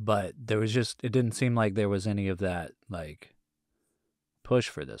 but there was it didn't seem like there was any of that like push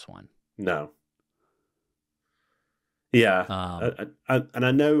for this one. No. Yeah. And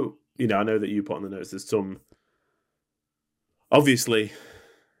I know, I know that you put on the notes, there's some, obviously,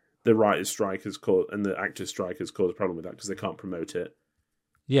 the writer's strike has caused, and the actor's strike has caused a problem with that because they can't promote it.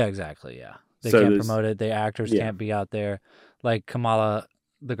 Yeah, exactly. Yeah. They can't promote it. The actors can't be out there. Like Kamala,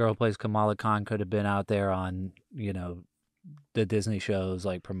 the girl who plays Kamala Khan, could have been out there on, the Disney shows,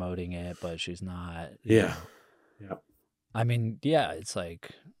 like promoting it, but she's not. Yeah. I mean, yeah, it's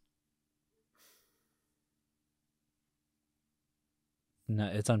like, no,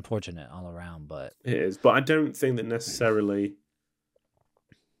 it's unfortunate all around, but it is. But I don't think that necessarily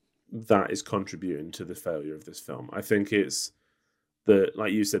that is contributing to the failure of this film. I think it's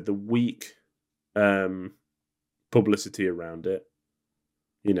like you said, the weak publicity around it.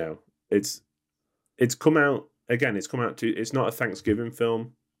 You know, it's come out again. It's come out to. It's not a Thanksgiving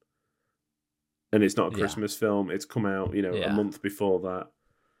film, and it's not a Christmas film. It's come out, a month before that.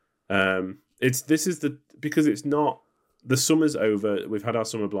 Because it's not. The summer's over. We've had our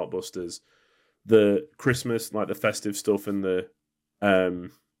summer blockbusters. The Christmas, like the festive stuff, and the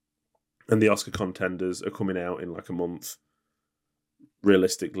Oscar contenders are coming out in like a month.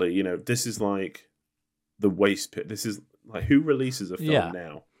 Realistically, this is like the waste pit. This is like, who releases a film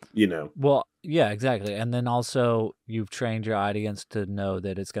now? Well, yeah, exactly. And then also you've trained your audience to know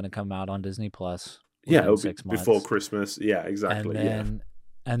that it's going to come out on Disney Plus. Yeah, it'll be 6 months before Christmas. Yeah, exactly. And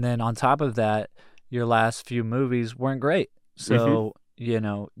then on top of that, your last few movies weren't great. So,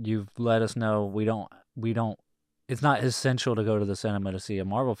 you've let us know we don't it's not essential to go to the cinema to see a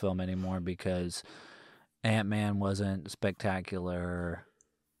Marvel film anymore because Ant-Man wasn't spectacular.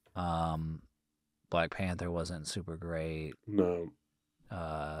 Black Panther wasn't super great. No.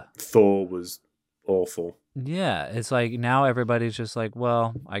 Thor was awful. Yeah, it's like now everybody's just like,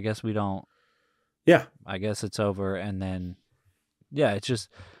 well, I guess we don't. Yeah. I guess it's over. And then, it's just,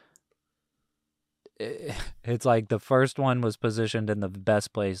 it's like the first one was positioned in the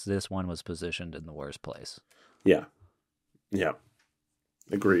best place. This one was positioned in the worst place. Yeah. Yeah.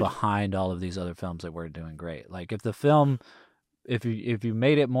 Agreed. Behind all of these other films that were doing great. Like if the film, if you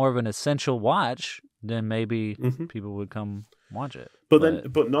made it more of an essential watch, then maybe people would come watch it.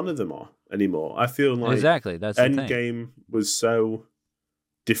 But none of them are anymore. I feel like exactly that's the thing. Endgame was so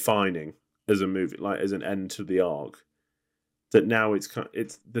defining as a movie, like as an end to the arc, that now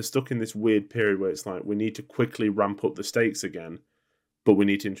they're stuck in this weird period where it's like we need to quickly ramp up the stakes again, but we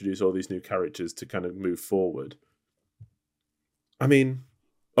need to introduce all these new characters to kind of move forward. I mean,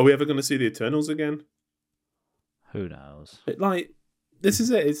 are we ever going to see the Eternals again? Who knows? This is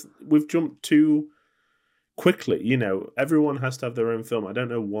it. We've jumped too quickly. Everyone has to have their own film. I don't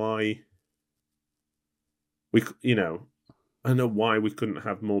know why. I don't know why we couldn't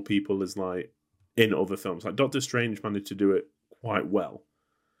have more people as like in other films. Like Doctor Strange managed to do it quite well,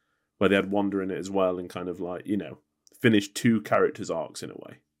 where they had Wanda in it as well, and kind of like finished two characters' arcs in a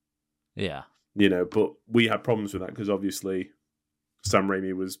way. Yeah. But we had problems with that because obviously Sam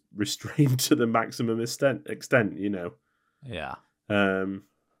Raimi was restrained to the maximum extent. Yeah. I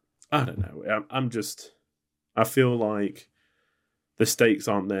don't know. I feel like the stakes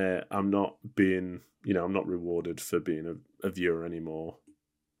aren't there. I'm not being, I'm not rewarded for being a viewer anymore.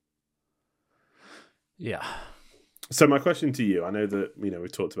 Yeah. So my question to you, I know that,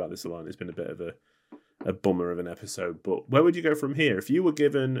 we've talked about this a lot. It's been a bit of a bummer of an episode, but where would you go from here? If you were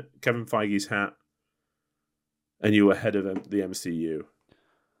given Kevin Feige's hat and you were head of the MCU,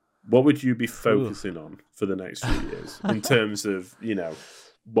 what would you be focusing on for the next few years in terms of,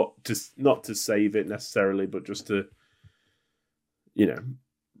 not to save it necessarily, but just to,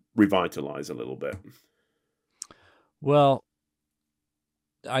 revitalize a little bit? Well,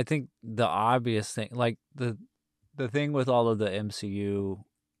 I think the obvious thing, like the thing with all of the MCU,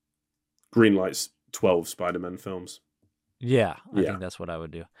 greenlights 12 Spider-Man films. Yeah, I think that's what I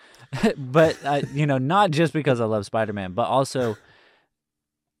would do. But not just because I love Spider-Man, but also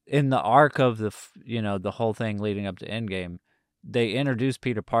in the arc of the whole thing leading up to Endgame, they introduced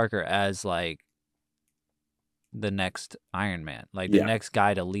Peter Parker as like the next Iron Man, like the next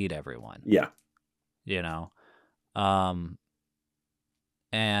guy to lead everyone. Yeah.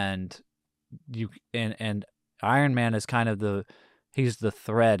 And Iron Man is kind of he's the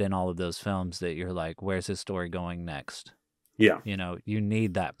thread in all of those films that you're like, where's his story going next? Yeah. You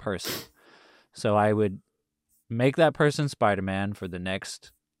need that person. So I would make that person Spider-Man for the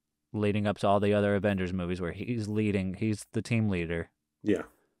next, leading up to all the other Avengers movies where he's the team leader. Yeah.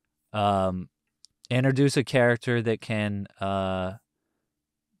 Introduce a character that can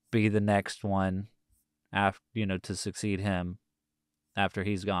be the next one after, to succeed him after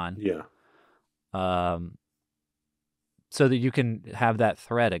he's gone. Yeah. So that you can have that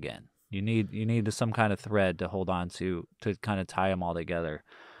thread again. You need some kind of thread to hold on to kind of tie them all together.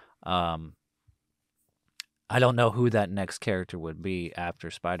 I don't know who that next character would be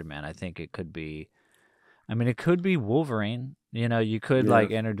after Spider-Man. I think it could be Wolverine. You could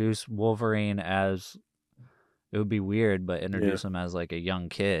introduce Wolverine as, it would be weird, but introduce him as like a young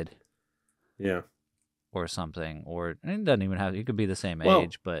kid. Yeah. Or something. Or it doesn't even have, he could be the same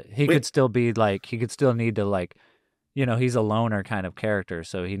age, but could still be like, he could still need to like, he's a loner kind of character,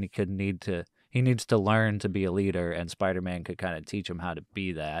 so he could need to, he needs to learn to be a leader, and Spider-Man could kind of teach him how to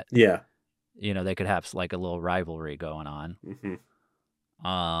be that. Yeah. You know, they could have like a little rivalry going on.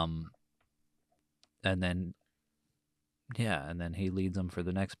 And then, and then he leads them for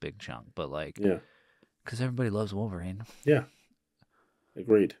the next big chunk. But like, because everybody loves Wolverine. Yeah,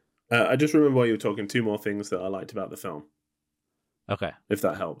 agreed. I just remember while you were talking, 2 more things that I liked about the film. Okay. If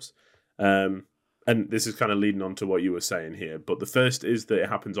that helps. And this is kind of leading on to what you were saying here. But the first is that it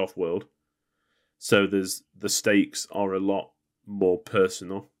happens off-world. So the stakes are a lot more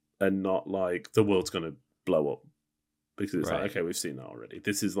personal and not like the world's going to blow up. Because it's like, okay, we've seen that already.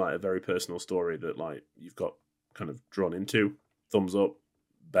 This is like a very personal story that like you've got kind of drawn into. Thumbs up,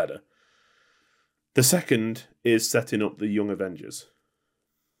 better. The second is setting up the Young Avengers.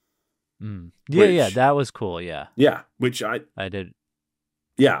 Yeah, that was cool, yeah. Yeah, which I did.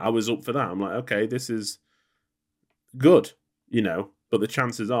 Yeah, I was up for that. I'm like, okay, this is good, you know, but the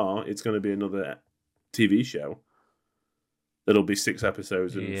chances are it's going to be another TV show that'll be 6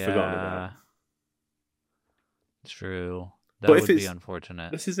 episodes and forgotten about. True. That But would be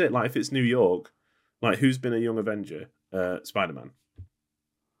unfortunate. This is it. Like, if it's New York, like, who's been a Young Avenger? Spider-Man.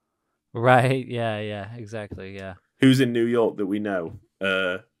 Right, yeah, exactly, yeah. Who's in New York that we know?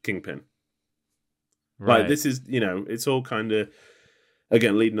 Kingpin. Right. Like, this is, you know, it's all kind of,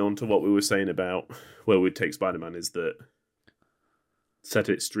 again, leading on to what we were saying about where we'd take Spider-Man is that set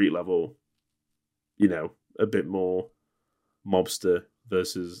it street level, you know, a bit more mobster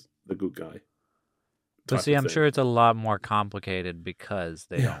versus the good guy. But see, I'm sure it's a lot more complicated because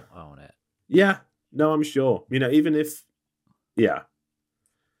they don't own it. Yeah, no, I'm sure. You know, even if,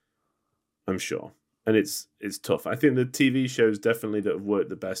 I'm sure. And it's tough. I think the TV shows definitely that have worked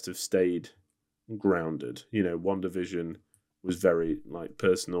the best have stayed grounded. You know, WandaVision was very, like,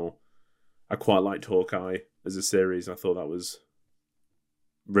 personal. I quite liked Hawkeye as a series. I thought that was,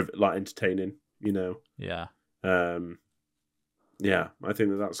 like, entertaining, you know. Yeah. Yeah, I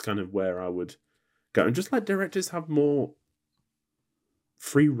think that's kind of where I would go. And just let directors have more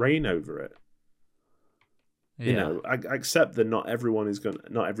free reign over it. You know, I accept that not every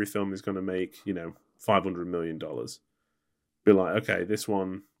film is going to make, you know, $500 million. Be like, okay, this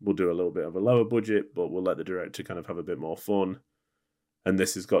one we'll do a little bit of a lower budget, but we'll let the director kind of have a bit more fun. And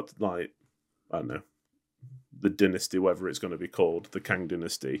this has got, like, I don't know, the dynasty, whatever it's going to be called, the Kang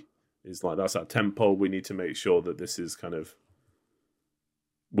dynasty, is like, that's our tempo. We need to make sure that this is kind of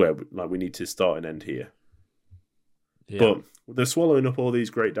where, like, we need to start and end here. Yeah. But they're swallowing up all these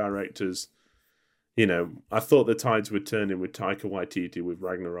great directors. You know, I thought the tides were turning with Taika Waititi with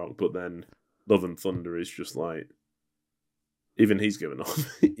Ragnarok, but then Love and Thunder is just like, even he's given up.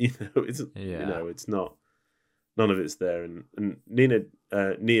 You know, it's not, none of it's there. And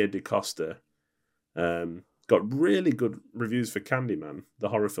Nia DaCosta got really good reviews for Candyman, the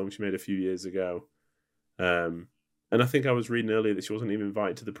horror film she made a few years ago. And I think I was reading earlier that she wasn't even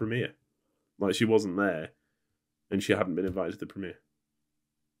invited to the premiere. Like, she wasn't there, and she hadn't been invited to the premiere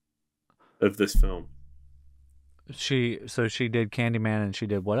of this film. She did Candyman, and she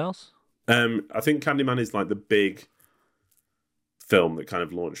did what else? I think Candyman is like the big film that kind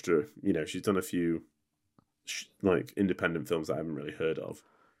of launched her. You know, she's done a few like independent films that I haven't really heard of.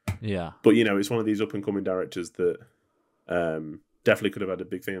 Yeah. But, you know, it's one of these up and coming directors that definitely could have had a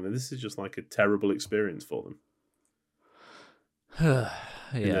big thing. And this is just like a terrible experience for them. Yeah.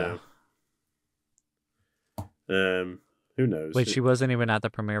 You know? Who knows? Wait, she wasn't even at the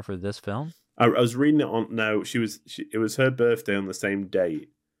premiere for this film? I was reading it on. No, it was her birthday on the same date,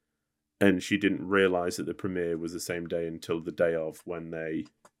 and she didn't realize that the premiere was the same day until the day of when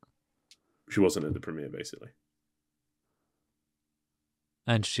she wasn't at the premiere, basically.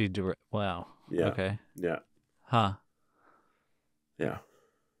 And wow. Yeah. Okay. Yeah. Huh. Yeah.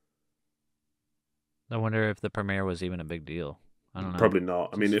 I wonder if the premiere was even a big deal. I don't know. Probably not.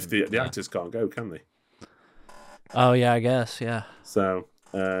 I mean, if the actors can't go, can they? Oh, yeah, I guess, yeah. So,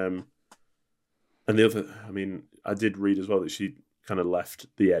 and the other, I mean, I did read as well that she kind of left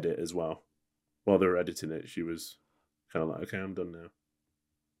the edit as well. While they were editing it, she was kind of like, okay, I'm done now.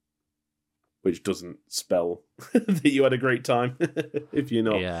 Which doesn't spell that you had a great time if you're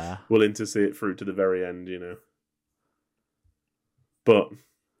not willing to see it through to the very end, you know. But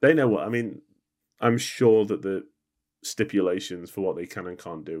they know what, I mean, I'm sure that the stipulations for what they can and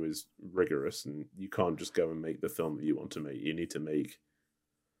can't do is rigorous, and you can't just go and make the film that you want to make. You need to make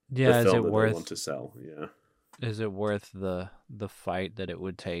the film that they want to sell. Yeah. Is it worth the fight that it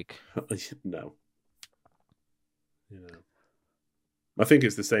would take? No. You know, I think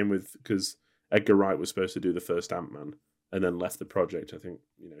it's the same because Edgar Wright was supposed to do the first Ant-Man and then left the project. I think,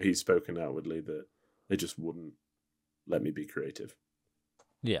 you know, he's spoken outwardly that they just wouldn't let me be creative.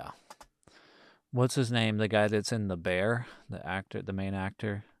 Yeah. what's his name? The guy that's in The Bear, the actor, the main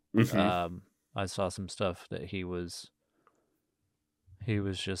actor. Mhm. I saw some stuff that he was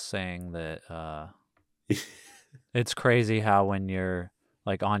just saying that it's crazy how when you're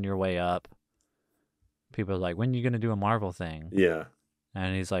like on your way up, people are like, when are you gonna do a Marvel thing? Yeah.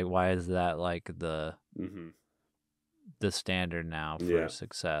 And he's like, why is that like the standard now for Yeah.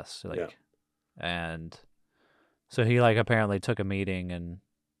 success? Like, Yeah. and so he like apparently took a meeting and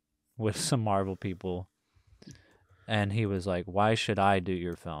with some Marvel people, and he was like, why should I do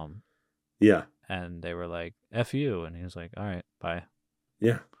your film? Yeah. And they were like, F you. And he was like, all right, bye.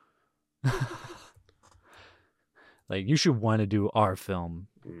 Yeah. Like, you should want to do our film.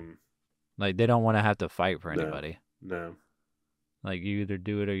 Like, they don't want to have to fight for anybody. No. Like, you either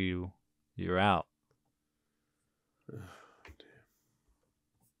do it or you're out.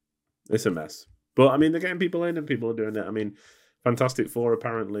 It's a mess. But, I mean, they're getting people in and people are doing it. I mean, Fantastic Four,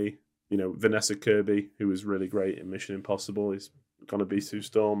 apparently, you know, Vanessa Kirby, who was really great in Mission Impossible, is going to be Sue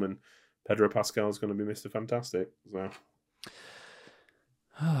Storm, and Pedro Pascal is going to be Mr. Fantastic.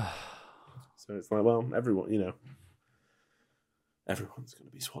 So it's like, well, everyone, you know, everyone's going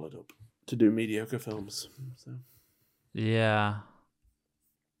to be swallowed up to do mediocre films. So. Yeah.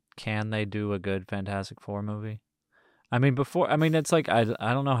 Can they do a good Fantastic Four movie? I mean, it's like, I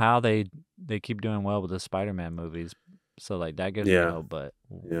don't know how they keep doing well with the Spider-Man movies. So, like, that gives me hope, but...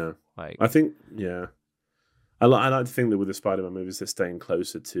 Yeah. Like, I think, yeah. I like to think that with the Spider-Man movies, they're staying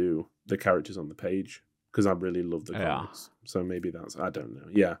closer to the characters on the page, because I really love the comics. So maybe that's... I don't know.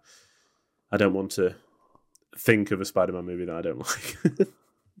 Yeah. I don't want to think of a Spider-Man movie that I don't like.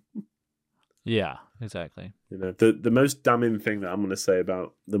 Yeah, exactly. You know, the most damning thing that I'm going to say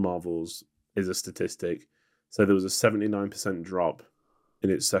about the Marvels is a statistic. So there was a 79% drop in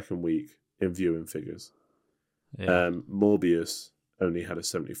its second week in viewing figures. Yeah. Morbius only had a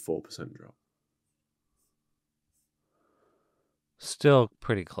 74% drop. Still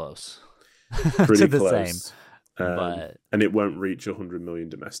pretty close. Pretty to the close. Same. But and it won't reach 100 million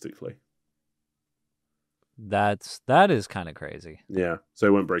domestically. that is kind of crazy. Yeah, so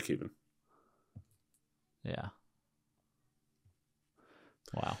it won't break even. Yeah.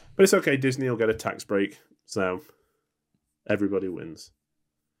 Wow. But it's okay. Disney will get a tax break, so everybody wins.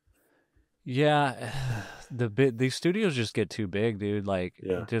 Yeah, these studios just get too big, dude. Like,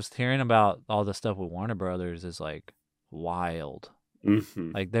 just hearing about all the stuff with Warner Brothers is like wild.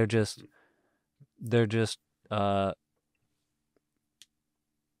 Mm-hmm. Like they're just not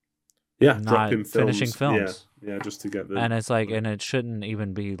dropping finishing films. Yeah, just to get them. And it's like, and it shouldn't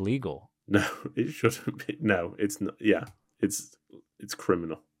even be legal. No, it shouldn't be. No, it's not. Yeah, it's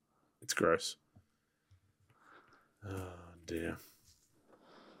criminal. It's gross. Oh dear.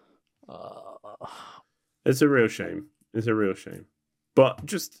 It's a real shame. It's a real shame. But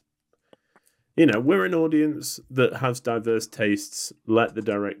just, you know, we're an audience that has diverse tastes. Let the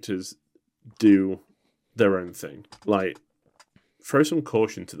directors do their own thing. Like, throw some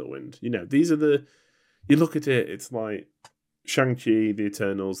caution to the wind. You know, these are you look at it, it's like Shang-Chi, The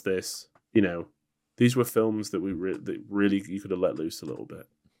Eternals, this, you know, these were films that that really you could have let loose a little bit.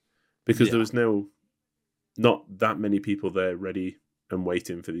 Because there was not that many people there ready and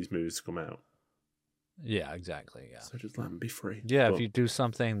waiting for these movies to come out. Yeah, exactly. Yeah. So just let them be free. Yeah, if you do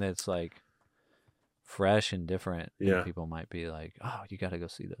something that's like fresh and different, yeah, people might be like, "Oh, you got to go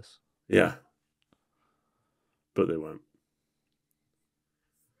see this." Yeah. But they won't.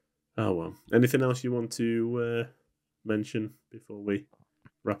 Oh well. Anything else you want to mention before we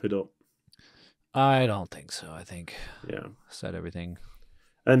wrap it up? I don't think so. I think I said everything.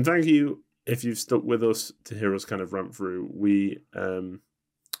 And thank you if you've stuck with us to hear us kind of rant through. We,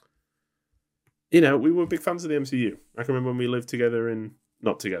 we were big fans of the MCU. I can remember when we lived together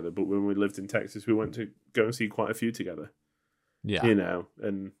not together, but when we lived in Texas, we went to go and see quite a few together. Yeah. You know,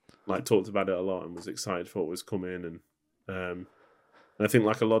 and like talked about it a lot and was excited for what was coming. And I think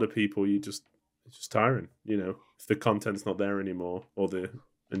like a lot of people, it's just tiring. You know, if the content's not there anymore or the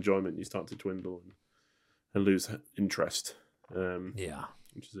enjoyment, you start to dwindle and lose interest.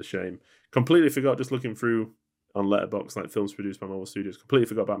 Which is a shame. Completely forgot, just looking through on Letterboxd, like films produced by Marvel Studios, completely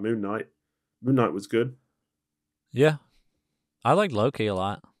forgot about Moon Knight. Moon Knight was good. Yeah. I like Loki a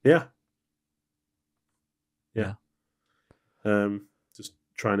lot. Yeah. Just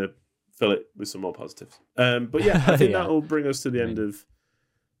trying to fill it with some more positives. But yeah, I think that'll bring us to the end of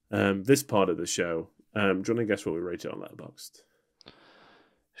this part of the show. Do you want to guess what we rated on Letterboxd?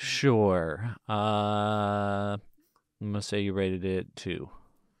 Sure. I'm going to say you rated it 2.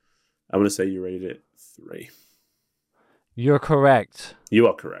 I'm going to say you rated it 3. You're correct. You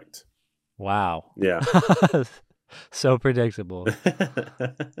are correct. Wow. Yeah. So predictable.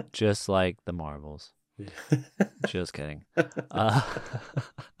 Just like the Marvels. Just kidding.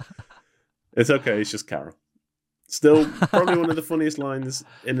 It's okay. It's just Carol. Still, probably one of the funniest lines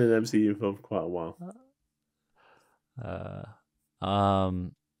in an MCU film for quite a while.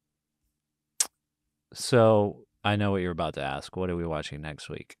 So I know what you're about to ask. What are we watching next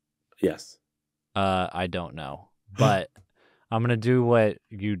week? Yes. I don't know, but I'm gonna do what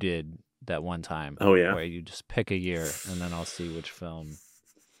you did that one time. Oh yeah. Where you just pick a year, and then I'll see which film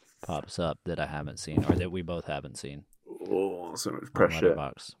pops up that I haven't seen or that we both haven't seen. Oh, so much pressure.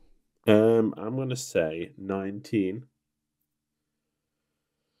 Letterboxd. I'm gonna say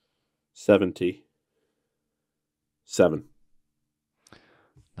 1977.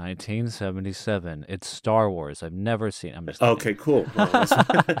 1977. It's Star Wars. I've never seen. I'm just kidding. Okay, cool. Well,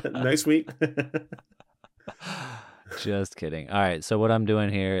 next week. Just kidding. All right. So what I'm doing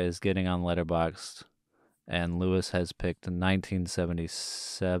here is getting on Letterboxd, and Lewis has picked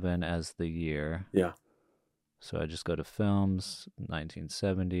 1977 as the year. Yeah. So I just go to films,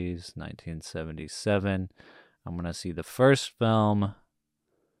 1970s, 1977. I'm gonna see the first film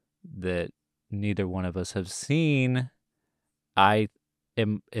that neither one of us have seen. Have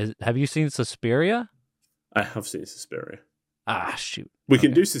you seen Suspiria? I have seen Suspiria. Ah, shoot. We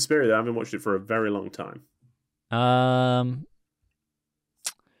can do Suspiria, though. I haven't watched it for a very long time.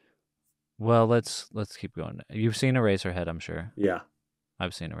 Well, let's keep going. You've seen Eraserhead, I'm sure. Yeah.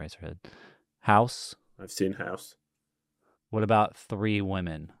 I've seen Eraserhead. House. I've seen House. What about Three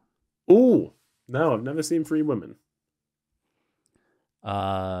Women? Ooh, no, I've never seen Three Women.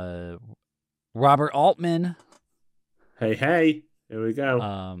 Robert Altman. Hey, here we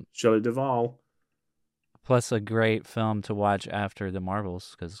go. Shelley Duvall. Plus a great film to watch after the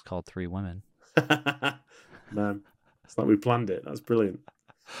Marvels because it's called Three Women. Man, it's like we planned it. That's brilliant.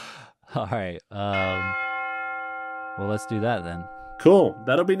 All right. Well, let's do that then. Cool.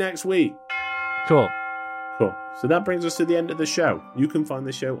 That'll be next week. Cool. So that brings us to the end of the show. You can find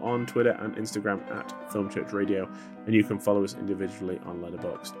the show on Twitter and Instagram at Film Church Radio, and you can follow us individually on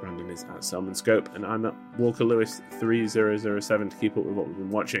Letterboxd. Brandon is at Selman Scope, and I'm at Walker Lewis 3007 to keep up with what we've been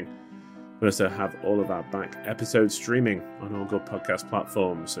watching. We also have all of our back episodes streaming on all good podcast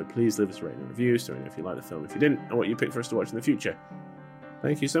platforms, so please leave us a rating and review so we know if you like the film, if you didn't, and what you picked for us to watch in the future.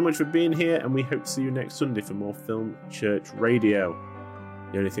 Thank you so much for being here, and we hope to see you next Sunday for more Film Church Radio.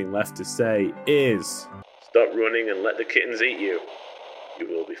 The only thing left to say is, stop running and let the kittens eat you. You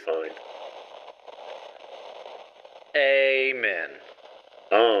will be fine. Amen.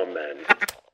 Amen.